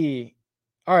Dietrich.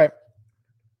 All right.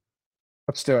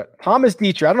 Let's do it. Thomas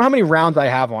Dietrich. I don't know how many rounds I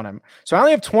have on him. So I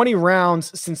only have 20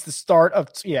 rounds since the start of,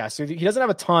 so he doesn't have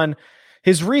a ton.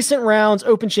 His recent rounds,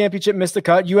 Open Championship, missed the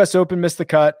cut. US Open, missed the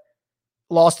cut.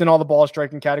 Lost in all the ball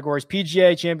striking categories.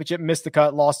 PGA Championship, missed the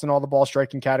cut. Lost in all the ball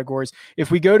striking categories.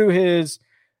 If we go to his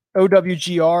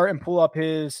OWGR and pull up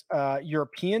his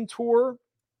European Tour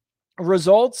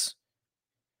results,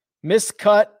 missed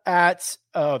cut at,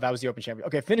 that was the Open Champion.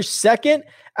 Okay, finished second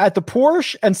at the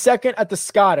Porsche and second at the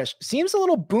Scottish. Seems a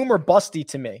little boomer busty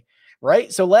to me,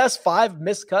 right? So last 5,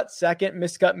 missed cut, second,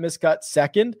 missed cut,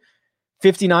 second.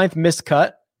 59th missed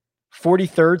cut,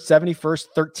 43rd, 71st,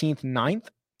 13th, 9th.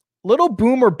 Little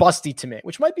boom or busty to me,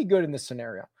 which might be good in this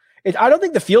scenario. I don't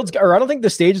think the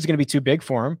stage is going to be too big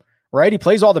for him, right? He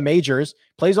plays all the majors,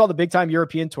 plays all the big time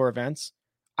European Tour events.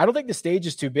 I don't think the stage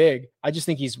is too big. I just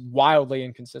think he's wildly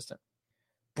inconsistent.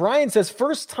 Brian says,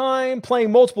 first time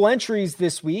playing multiple entries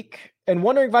this week and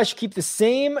wondering if I should keep the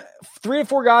same 3 to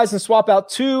 4 guys and swap out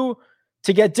 2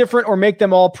 to get different or make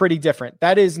them all pretty different.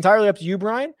 That is entirely up to you,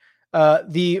 Brian.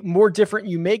 The more different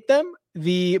you make them,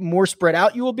 the more spread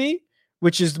out you will be,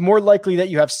 which is more likely that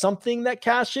you have something that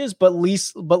cashes, but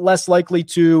less likely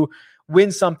to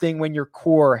win something when your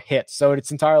core hits. So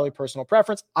it's entirely personal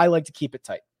preference. I like to keep it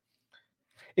tight.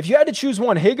 If you had to choose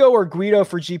one, Higo or Guido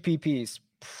for GPPs,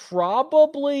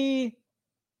 probably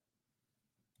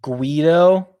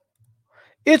Guido.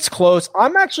 It's close.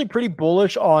 I'm actually pretty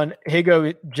bullish on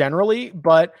Higo generally,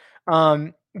 but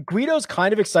Guido's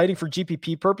kind of exciting for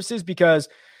GPP purposes because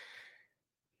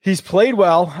he's played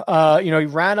well. He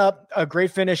ran up a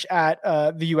great finish at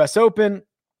the US Open,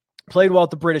 played well at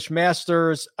the British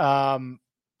Masters.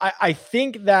 I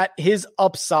think that his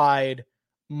upside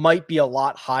might be a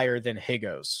lot higher than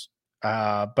Higo's,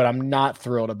 but I'm not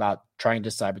thrilled about trying to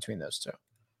decide between those two.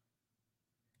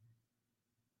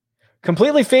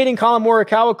 Completely fading Colin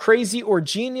Morikawa, crazy or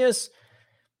genius?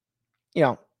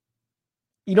 You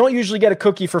don't usually get a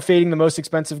cookie for fading the most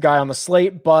expensive guy on the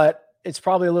slate, but it's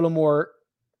probably a little more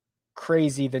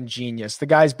crazy than genius. The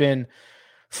guy's been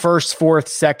 1st, 4th,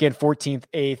 2nd, 14th,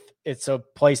 8th. It's a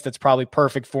place that's probably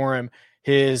perfect for him.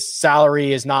 His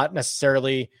salary is not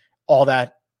necessarily all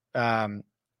that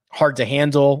hard to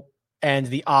handle, and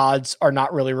the odds are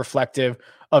not really reflective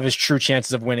of his true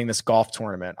chances of winning this golf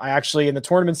tournament. I actually, in the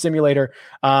tournament simulator,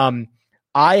 I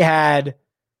had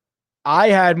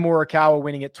Morikawa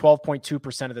winning at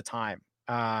 12.2% of the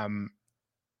time,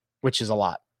 which is a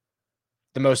lot,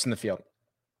 the most in the field.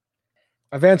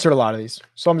 I've answered a lot of these,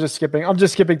 so I'm just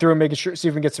skipping through and making sure, see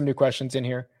if we can get some new questions in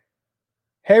here.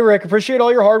 Hey, Rick, appreciate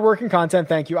all your hard work and content.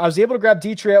 Thank you. I was able to grab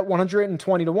Dietrich at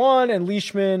 120 to 1 and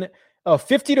Leishman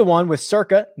 50 to 1 with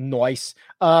Circa. Nice.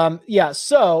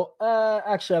 So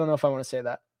actually, I don't know if I want to say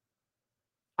that.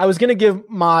 I was going to give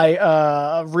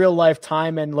my real life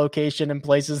time and location and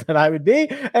places that I would be,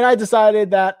 and I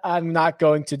decided that I'm not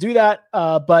going to do that.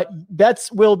 But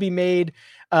bets will be made.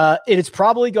 It is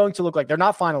probably going to look like, they're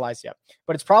not finalized yet,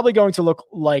 but it's probably going to look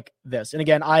like this. And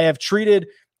again, I have treated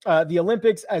the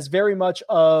Olympics as very much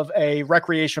of a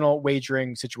recreational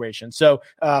wagering situation. So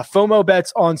FOMO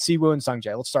bets on Siwoo and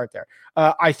Sungjae. Let's start there.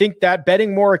 I think that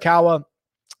betting Morikawa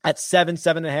at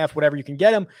 7.5, whatever you can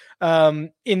get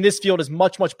him in this field is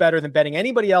much, much better than betting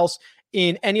anybody else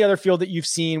in any other field that you've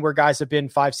seen where guys have been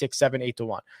 5, 6, 7, 8 to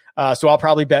 1. So I'll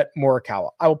probably bet Morikawa.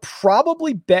 I will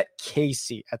probably bet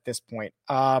Casey at this point.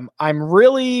 I'm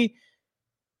really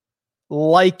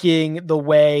liking the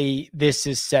way this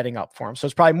is setting up for him. So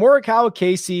it's probably Morikawa,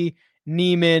 Casey,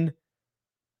 Neiman,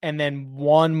 and then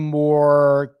one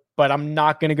more, but I'm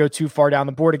not going to go too far down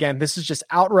the board. Again, this is just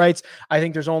outrights. I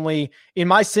think there's only, in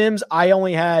my sims, I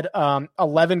only had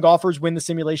 11 golfers win the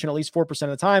simulation at least 4% of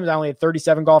the time. I only had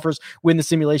 37 golfers win the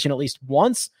simulation at least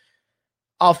once.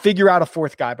 I'll figure out a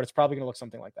 4th guy, but it's probably going to look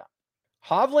something like that.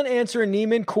 Hovland, Answer,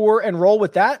 Neiman, Core, and roll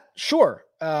with that? Sure.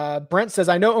 Brent says,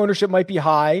 I know ownership might be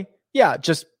high. Yeah,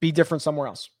 just be different somewhere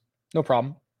else. No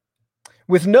problem.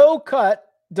 With no cut,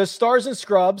 does Stars and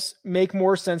Scrubs make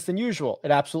more sense than usual?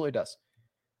 It absolutely does.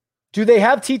 Do they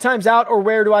have tee times out, or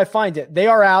where do I find it? They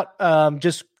are out.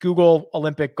 Just Google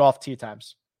Olympic golf tee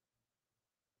times.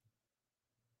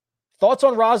 Thoughts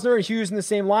on Rosner and Hughes in the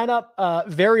same lineup?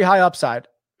 Very high upside,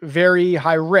 very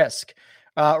high risk.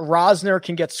 Rosner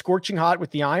can get scorching hot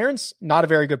with the irons. Not a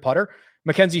very good putter.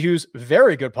 Mackenzie Hughes,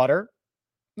 very good putter.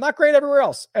 Not great everywhere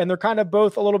else. And they're kind of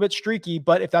both a little bit streaky,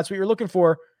 but if that's what you're looking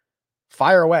for,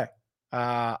 fire away.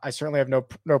 I certainly have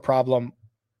no problem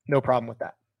with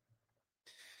that.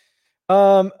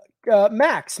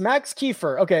 Max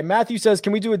Kiefer. Okay. Matthew says,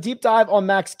 can we do a deep dive on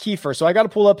Max Kiefer? So I got to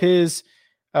pull up his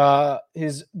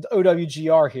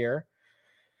OWGR here.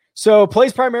 So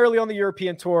plays primarily on the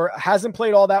European Tour, hasn't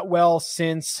played all that well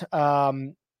since,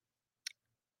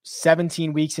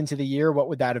 17 weeks into the year. What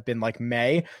would that have been, like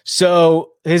May?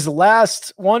 So his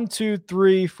last 1, 2,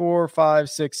 3, 4, 5,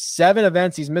 6, 7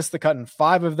 events, he's missed the cut in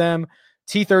 5 of them.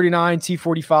 T39,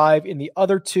 T45 in the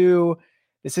other 2.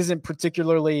 This isn't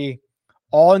particularly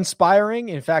awe-inspiring.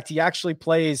 In fact, he actually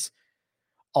plays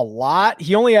a lot.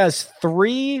 He only has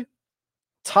 3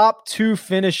 top 2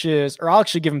 finishes, or I'll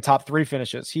actually give him top 3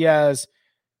 finishes. He has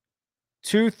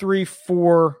 2, 3,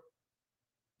 4,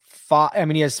 five. I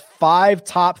mean, he has 5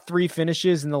 top 3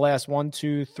 finishes in the last 1,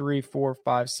 2, 3, 4,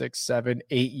 5, 6, 7,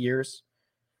 8 years.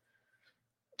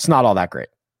 It's not all that great.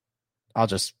 I'll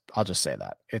just say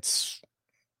that. It's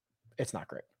not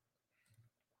great.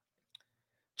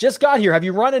 Just got here. Have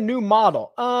you run a new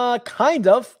model? Kind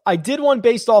of. I did one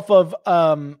based off of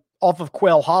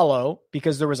Quail Hollow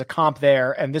because there was a comp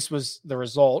there, and this was the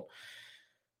result.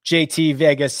 JT,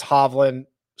 Vegas, Hovland,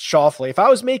 Schauffele. If I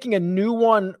was making a new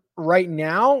one right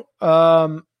now,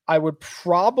 I would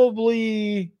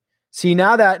probably see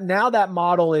now that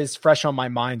model is fresh on my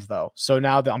mind though. So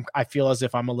now that I feel as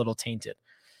if I'm a little tainted.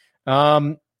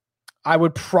 I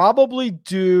would probably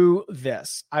do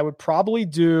this. I would probably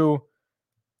do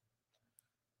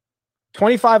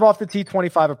 25 off the tee,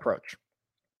 25 approach.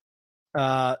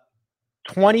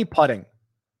 20 putting.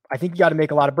 I think you got to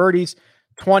make a lot of birdies.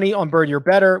 20 on birdie or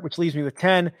better, which leaves me with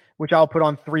 10, which I'll put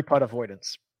on 3 putt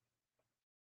avoidance.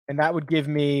 And that would give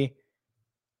me,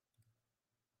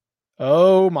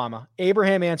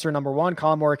 Abraham Answer number 1,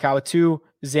 Colin Morikawa 2,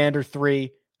 Xander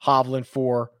 3, Hovland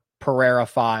 4, Pereira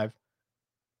 5,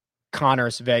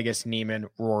 Connors, Vegas, Neiman,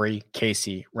 Rory,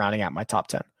 Casey, rounding out my top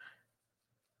 10.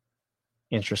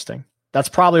 Interesting. That's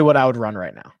probably what I would run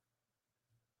right now.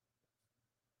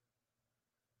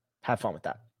 Have fun with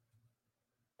that.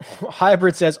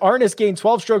 Hybrid says, Arness gained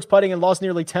 12 strokes putting and lost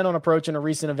nearly 10 on approach in a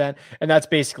recent event, and that's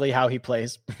basically how he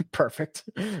plays. Perfect.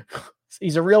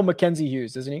 He's a real Mackenzie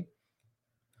Hughes, isn't he?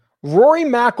 Rory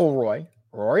McIlroy,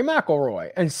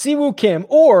 and Siwoo Kim,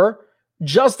 or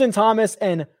Justin Thomas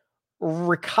and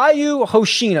Rikayu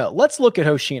Hoshino. Let's look at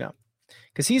Hoshino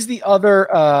because he's the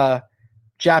other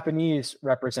Japanese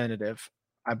representative,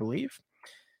 I believe.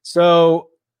 So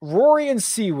Rory and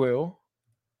Siwoo,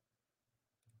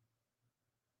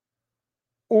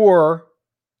 or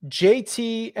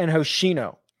JT and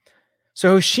Hoshino.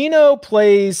 So Hoshino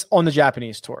plays on the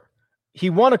Japanese tour. He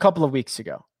won a couple of weeks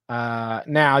ago.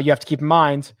 Now you have to keep in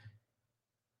mind,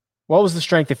 what was the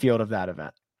strength of field of that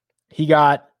event? He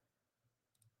got,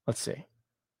 let's see.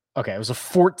 Okay, it was a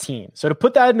 14. So to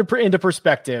put that into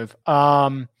perspective,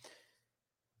 let's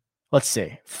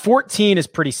see. 14 is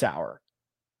pretty sour.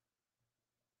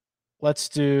 Let's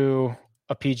do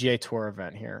a PGA Tour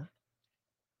event here.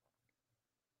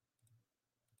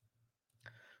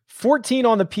 14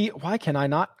 on the Why can I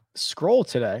not scroll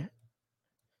today?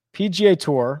 PGA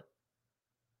Tour.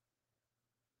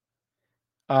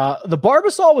 The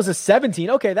Barbasol was a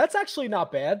 17. Okay, that's actually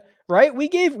not bad, right? We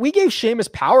gave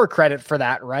Seamus Power credit for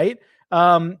that, right?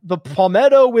 The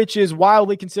Palmetto, which is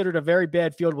wildly considered a very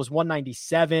bad field, was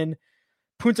 197.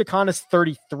 Punta Cana's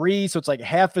 33, so it's like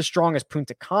half as strong as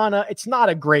Punta Cana. It's not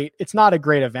a great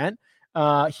event.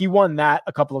 He won that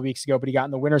a couple of weeks ago, but he got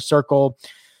in the winner's circle.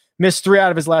 Missed 3 out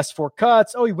of his last 4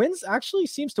 cuts. Oh, he wins. Actually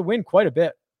seems to win quite a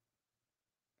bit.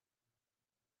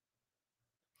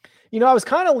 You know, I was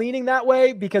kind of leaning that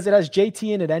way because it has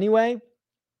JT in it anyway.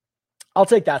 I'll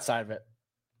take that side of it.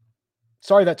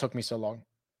 Sorry that took me so long.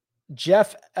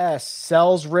 Jeff S.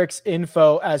 sells Rick's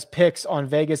info as picks on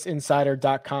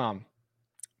VegasInsider.com.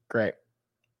 Great.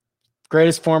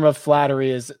 Greatest form of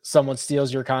flattery is someone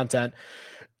steals your content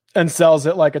and sells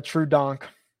it like a true donk.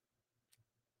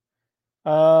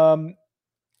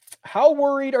 How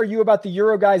worried are you about the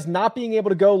Euro guys not being able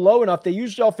to go low enough? They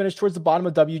usually all finish towards the bottom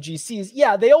of WGCs.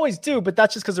 Yeah, they always do, but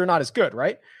that's just because they're not as good,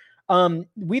 right?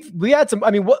 We had some.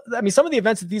 Some of the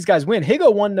events that these guys win.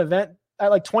 Higo won an event at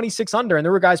like 26 under, and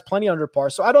there were guys plenty under par.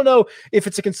 So I don't know if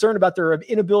it's a concern about their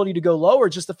inability to go low or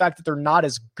just the fact that they're not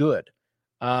as good.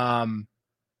 So I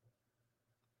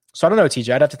don't know,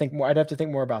 TJ. I'd have to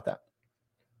think more about that.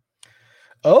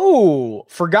 Oh,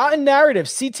 forgotten narrative.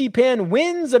 CT Pan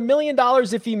wins $1 million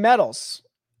if he medals.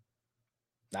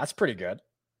 That's pretty good.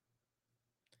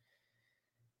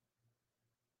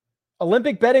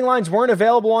 Olympic betting lines weren't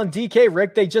available on DK,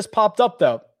 Rick. They just popped up,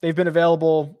 though. They've been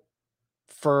available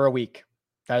for a week.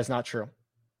 That is not true.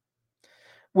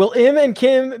 Will Im and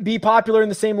Kim be popular in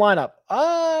the same lineup?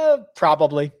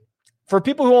 Probably. For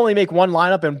people who only make one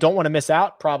lineup and don't want to miss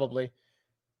out, probably.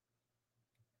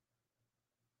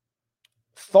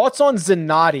 Thoughts on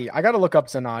Zanotti? I got to look up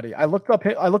Zanotti. I looked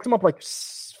him up like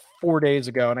 4 days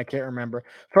ago, and I can't remember.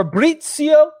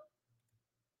 Fabrizio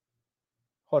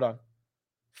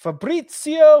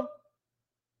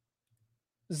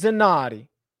Zanotti.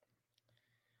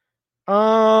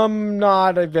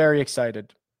 Not very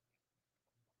excited.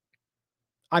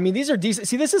 I mean, these are decent.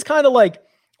 See, this is kind of like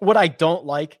what I don't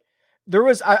like. There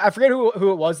was, I forget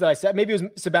who it was that I said. Maybe it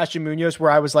was Sebastian Munoz,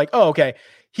 where I was like, oh, okay,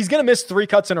 he's going to miss 3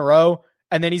 cuts in a row.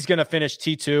 And then he's going to finish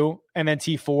T2 and then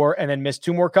T4 and then miss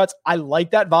 2 more cuts. I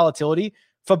like that volatility.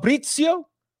 Fabrizio,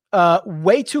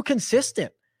 way too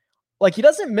consistent. Like, he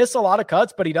doesn't miss a lot of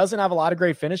cuts, but he doesn't have a lot of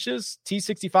great finishes.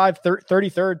 T65,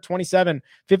 33rd, 27,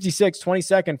 56,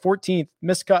 22nd, 14th,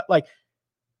 miscut. Like,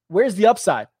 where's the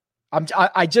upside?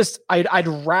 I'd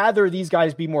rather these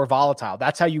guys be more volatile.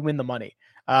 That's how you win the money.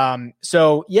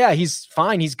 So yeah, he's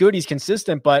fine. He's good. He's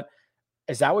consistent, but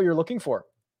is that what you're looking for?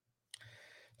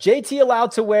 JT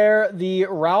allowed to wear the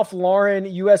Ralph Lauren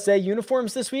USA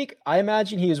uniforms this week? I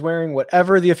imagine he is wearing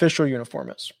whatever the official uniform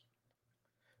is.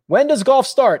 When does golf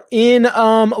start? In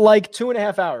like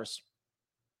 2.5 hours.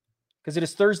 Because it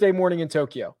is Thursday morning in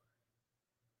Tokyo.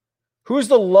 Who's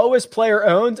the lowest player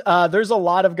owned? There's a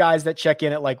lot of guys that check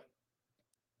in at like,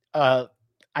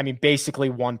 basically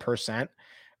 1%.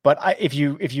 But if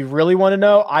you really want to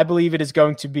know, I believe it is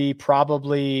going to be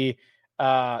probably.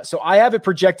 So I have it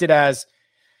projected as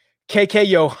KK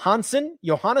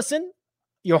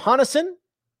Johannesson.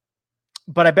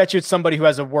 But I bet you it's somebody who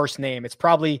has a worse name. It's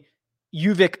probably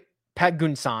Uvik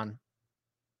Pagunsan.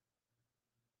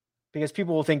 Because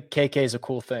people will think KK is a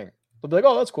cool thing. They'll be like,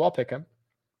 oh, that's cool. I'll pick him.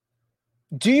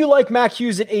 Do you like Mac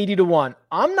Hughes at 80-1?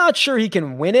 I'm not sure he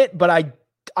can win it, but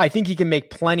I think he can make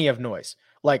plenty of noise,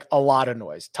 like a lot of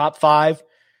noise. Top 5.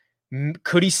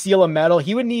 Could he steal a medal?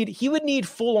 He would need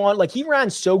full on, like he ran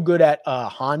so good at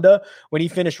Honda when he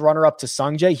finished runner up to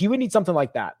Sungjae. He would need something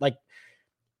like that. Like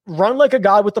run like a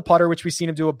guy with the putter, which we've seen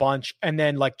him do a bunch, and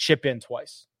then like chip in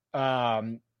twice.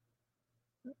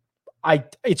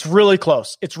 It's really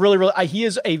close. It's really, he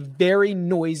is a very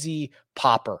noisy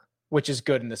popper, which is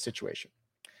good in this situation.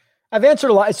 I've answered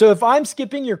a lot. So if I'm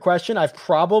skipping your question, I've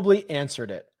probably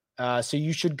answered it. So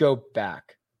you should go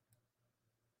back.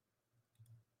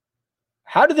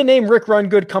 How did the name Rick Run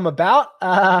Good come about?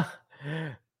 I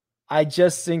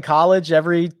just, in college,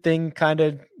 everything kind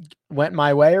of went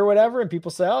my way or whatever. And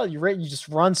people say, oh, you just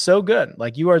run so good.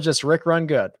 Like you are just Rick Run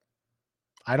Good.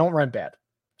 I don't run bad.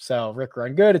 So Rick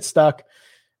Run Good, it's stuck.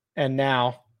 And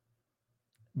now,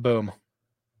 boom.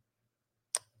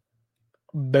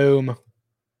 Boom.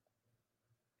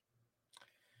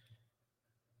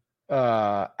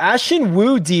 Ashen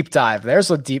Wu deep dive.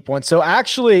 There's a deep one. So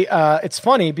actually, it's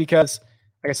funny because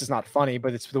I guess it's not funny,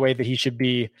 but it's the way that he should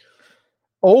be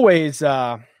always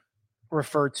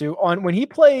referred to. On when he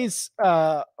plays,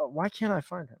 why can't I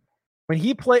find him? When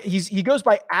he he goes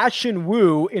by Ashen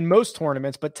Wu in most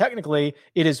tournaments, but technically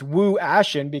it is Wu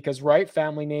Ashen because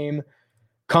family name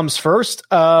comes first.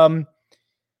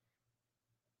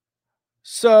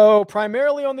 So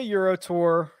primarily on the Euro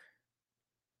Tour,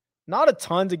 not a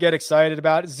ton to get excited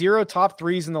about. 0 top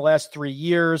 3s in the last 3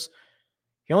 years.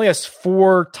 He only has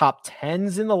 4 top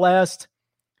 10s in the last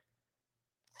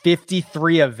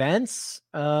 53 events.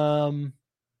 It's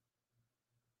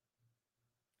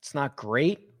not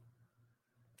great.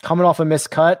 Coming off a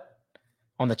miscut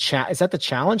on the is that the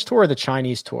Challenge Tour or the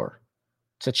Chinese Tour?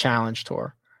 It's a Challenge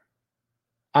Tour.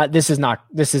 This is not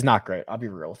great. I'll be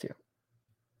real with you.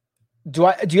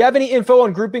 Do you have any info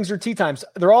on groupings or tee times?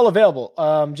 They're all available.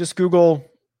 Just Google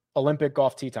Olympic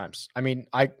golf tee times. I mean,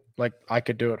 I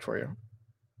could do it for you.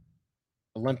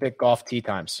 Olympic golf tee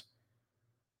times.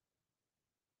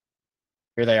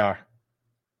 Here they are.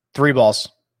 3 balls.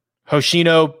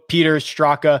 Hoshino, Peters,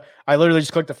 Straka. I literally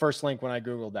just clicked the first link when I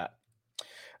Googled that.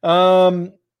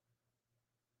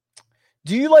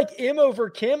 Do you like Im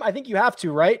over Kim? I think you have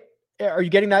to, right? Are you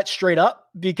getting that straight up?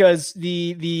 Because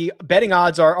the betting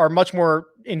odds are much more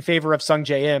in favor of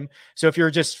Sungjae Im. So if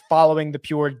you're just following the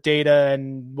pure data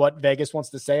and what Vegas wants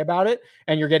to say about it,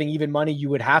 and you're getting even money, you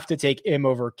would have to take Im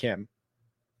over Kim.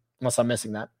 Unless I'm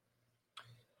missing that.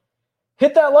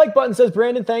 Hit that like button, says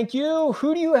Brandon. Thank you.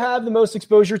 Who do you have the most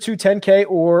exposure to 10K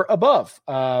or above?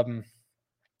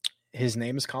 His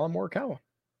name is Colin Morikawa.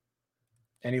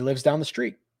 And he lives down the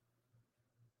street.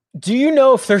 Do you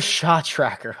know if there's shot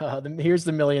tracker? Here's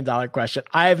the $1 million question.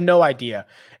 I have no idea.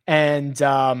 And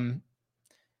I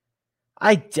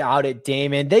doubt it,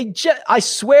 Damon. I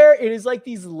swear it is like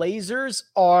these lasers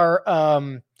are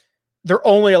they're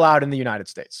only allowed in the United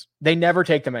States. They never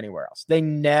take them anywhere else.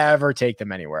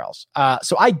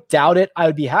 So I doubt it. I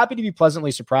would be happy to be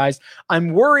pleasantly surprised. I'm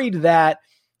worried that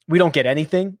we don't get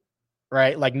anything,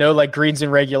 right? Like no greens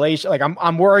in regulation. Like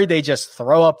I'm worried they just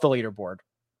throw up the leaderboard.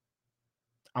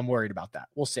 I'm worried about that.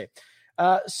 We'll see.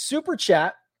 Super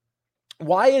chat.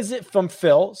 Why is it from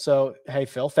Phil? So, hey,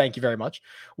 Phil, thank you very much.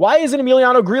 Why isn't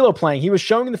Emiliano Grillo playing? He was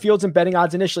showing in the fields and betting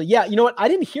odds initially. Yeah, you know what? I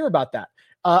didn't hear about that.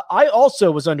 I also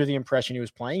was under the impression he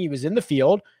was playing. He was in the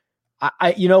field.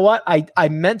 You know what? I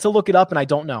meant to look it up and I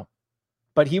don't know,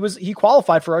 but he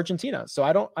qualified for Argentina. So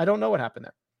I don't know what happened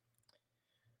there.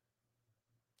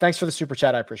 Thanks for the super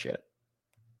chat. I appreciate it.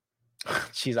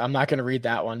 Jeez, I'm not going to read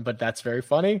that one, but that's very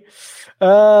funny.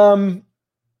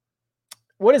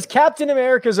 What is Captain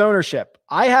America's ownership?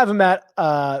 I have him at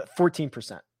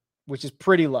 14%, which is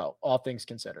pretty low, all things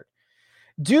considered.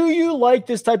 Do you like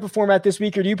this type of format this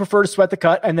week, or do you prefer to sweat the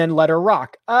cut and then let her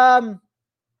rock? I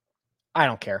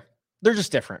don't care. They're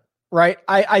just different, right?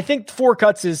 I think 4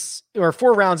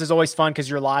 rounds is always fun because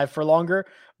you're live for longer.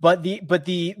 But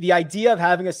the idea of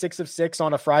having a 6 of 6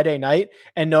 on a Friday night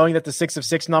and knowing that the 6 of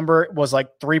 6 number was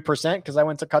like 3%, because I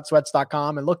went to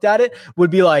cutsweats.com and looked at it,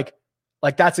 would be like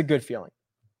that's a good feeling.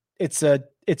 It's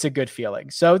a good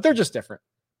feeling. So they're just different.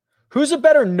 Who's a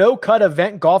better no-cut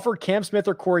event golfer, Cam Smith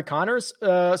or Corey Connors?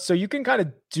 So you can kind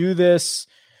of do this.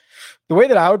 The way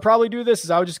that I would probably do this is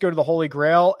I would just go to the Holy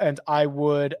Grail, and I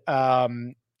would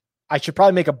I should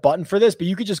probably make a button for this, but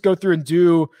you could just go through and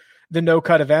do the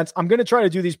no-cut events. I'm going to try to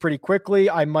do these pretty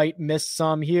quickly. I might miss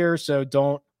some here, so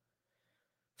don't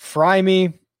fry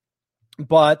me.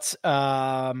 But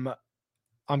I'm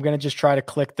going to just try to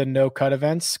click the no-cut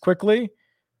events quickly.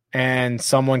 And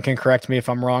someone can correct me if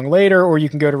I'm wrong later, or you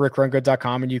can go to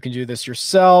rickrungood.com and you can do this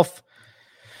yourself,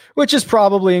 which is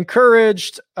probably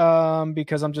encouraged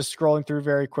because I'm just scrolling through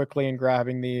very quickly and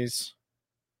grabbing these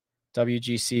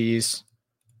WGCs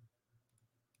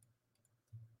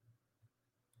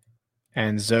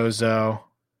and Zozo.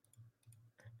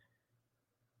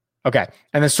 Okay.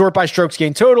 And then sort by strokes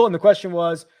gained total. And the question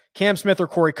was Cam Smith or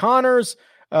Corey Connors.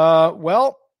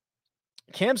 Well,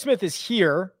 Cam Smith is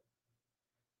here,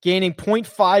 gaining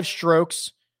 0.5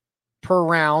 strokes per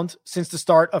round since the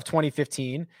start of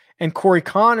 2015. And Corey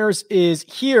Connors is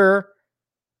here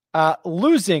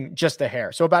losing just a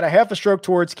hair. So about a half a stroke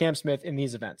towards Cam Smith in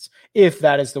these events, if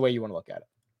that is the way you want to look at it.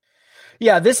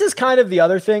 Yeah, this is kind of the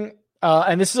other thing.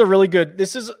 And this is a really good,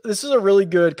 this is a really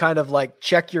good kind of like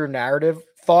check your narrative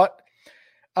thought.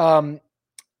 The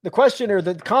question or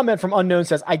the comment from Unknown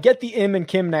says, I get the Im and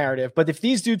Kim narrative, but if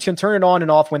these dudes can turn it on and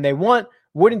off when they want,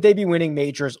 wouldn't they be winning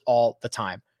majors all the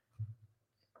time?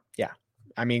 Yeah.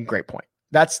 I mean, great point.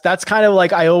 That's kind of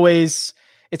like it's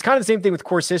kind of the same thing with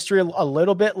course history a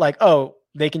little bit, like, oh,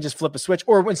 they can just flip a switch.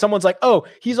 Or when someone's like, oh,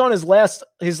 he's on his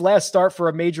last start for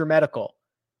a major medical.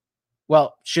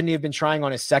 Well, shouldn't he have been trying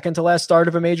on his second to last start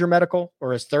of a major medical,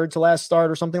 or his third to last start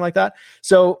or something like that?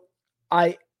 So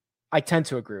I tend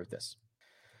to agree with this.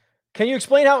 Can you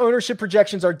explain how ownership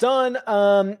projections are done?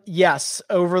 Yes.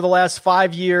 Over the last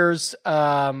 5 years,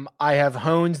 I have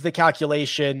honed the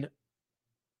calculation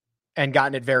and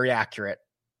gotten it very accurate.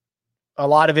 A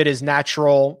lot of it is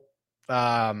natural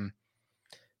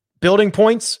building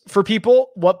points for people,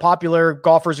 what popular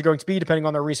golfers are going to be, depending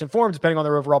on their recent form, depending on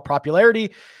their overall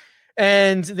popularity.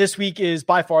 And this week is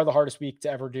by far the hardest week to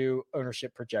ever do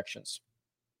ownership projections.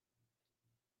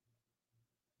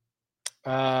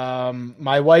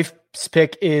 My wife's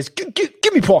pick is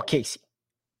give me Paul Casey.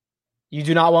 You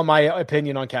do not want my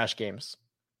opinion on cash games.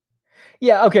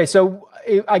 Yeah. Okay. So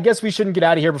I guess we shouldn't get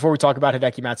out of here before we talk about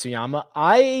Hideki Matsuyama.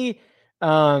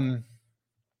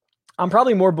 I'm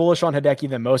probably more bullish on Hideki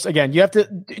than most. Again, you have to,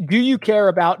 do you care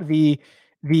about the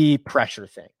pressure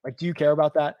thing? Like, do you care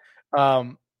about that?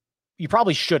 You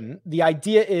probably shouldn't. The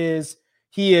idea is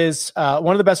he is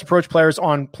one of the best approach players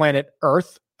on planet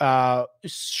Earth.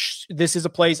 This is a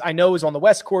place I know is on the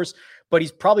West course, but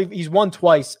he's won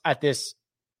twice at this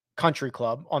country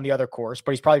club on the other course,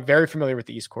 but he's probably very familiar with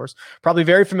the East course, probably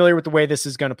very familiar with the way this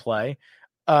is going to play.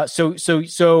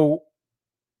 So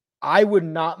I would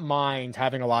not mind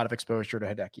having a lot of exposure to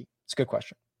Hideki. It's a good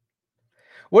question.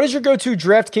 What is your go-to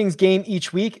DraftKings game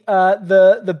each week?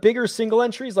 The bigger single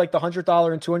entries, like the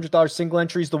 $100 and $200 single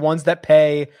entries, the ones that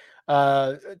pay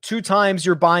 2 times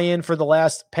your buy-in for the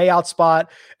last payout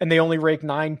spot, and they only rake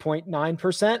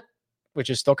 9.9%, which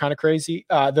is still kind of crazy.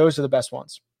 Those are the best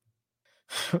ones.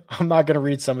 I'm not going to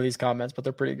read some of these comments, but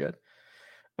they're pretty good.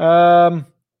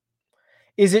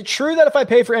 Is it true that if I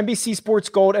pay for NBC Sports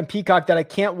Gold and Peacock that I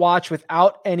can't watch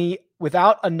without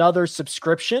another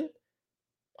subscription?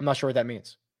 I'm not sure what that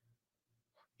means.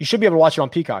 You should be able to watch it on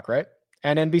Peacock, right?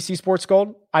 And NBC Sports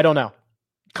Gold? I don't know.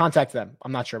 Contact them.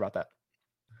 I'm not sure about that.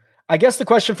 I guess the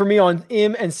question for me on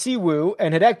Im and Siwoo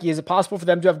and Hideki, is it possible for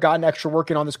them to have gotten extra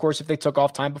work in on this course if they took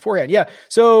off time beforehand? Yeah.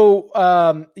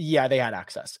 So, yeah, they had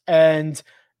access. And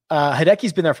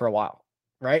Hideki's been there for a while,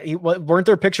 right? Weren't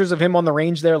there pictures of him on the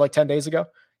range there like 10 days ago?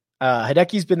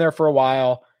 Hideki's been there for a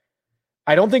while.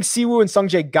 I don't think Siwoo and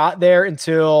Sungjae got there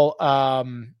until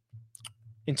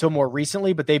more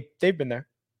recently, but they've been there.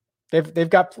 They've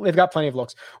got plenty of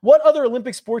looks. What other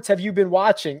Olympic sports have you been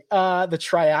watching? The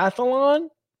triathlon.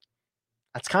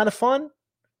 That's kind of fun.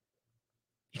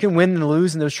 You can win and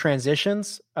lose in those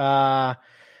transitions. We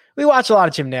watch a lot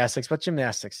of gymnastics, but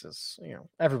gymnastics is,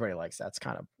 everybody likes that.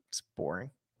 It's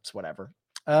boring. It's whatever.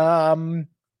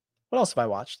 What else have I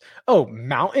watched? Oh,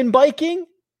 mountain biking.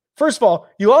 First of all,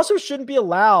 you also shouldn't be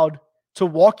allowed to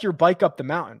walk your bike up the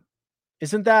mountain.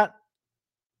 Isn't that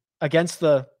against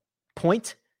the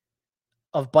point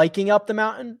of biking up the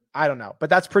mountain? I don't know, but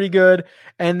that's pretty good.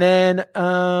 And then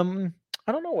I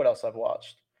don't know what else I've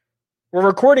watched. We're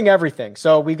recording everything,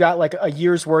 so we got like a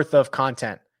year's worth of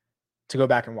content to go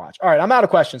back and watch. All right, I'm out of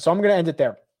questions, so I'm going to end it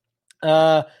there.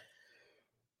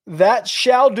 That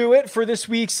shall do it for this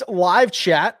week's live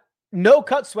chat. No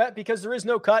cut sweat because there is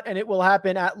no cut, and it will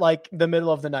happen at like the middle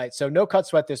of the night. So no cut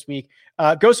sweat this week.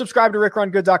 Go subscribe to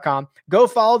rickrungood.com. Go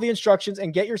follow the instructions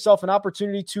and get yourself an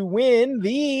opportunity to win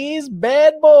these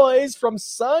bad boys from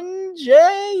Sung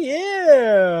J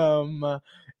M.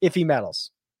 If he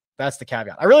medals, that's the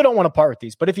caveat. I really don't want to part with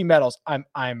these, but if he medals, I'm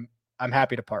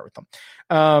happy to part with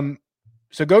them.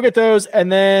 So go get those, and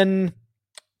then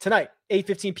tonight,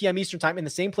 8:15 p.m. Eastern time, in the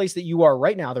same place that you are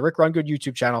right now, the Rick Run Good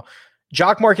YouTube channel.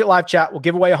 Jock Market live chat. We'll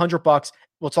give away $100.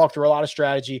 We'll talk through a lot of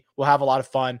strategy. We'll have a lot of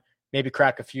fun. Maybe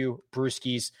crack a few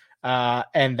brewskis.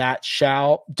 And that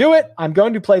shall do it. I'm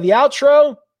going to play the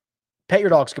outro. Pet your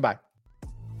dogs. Goodbye.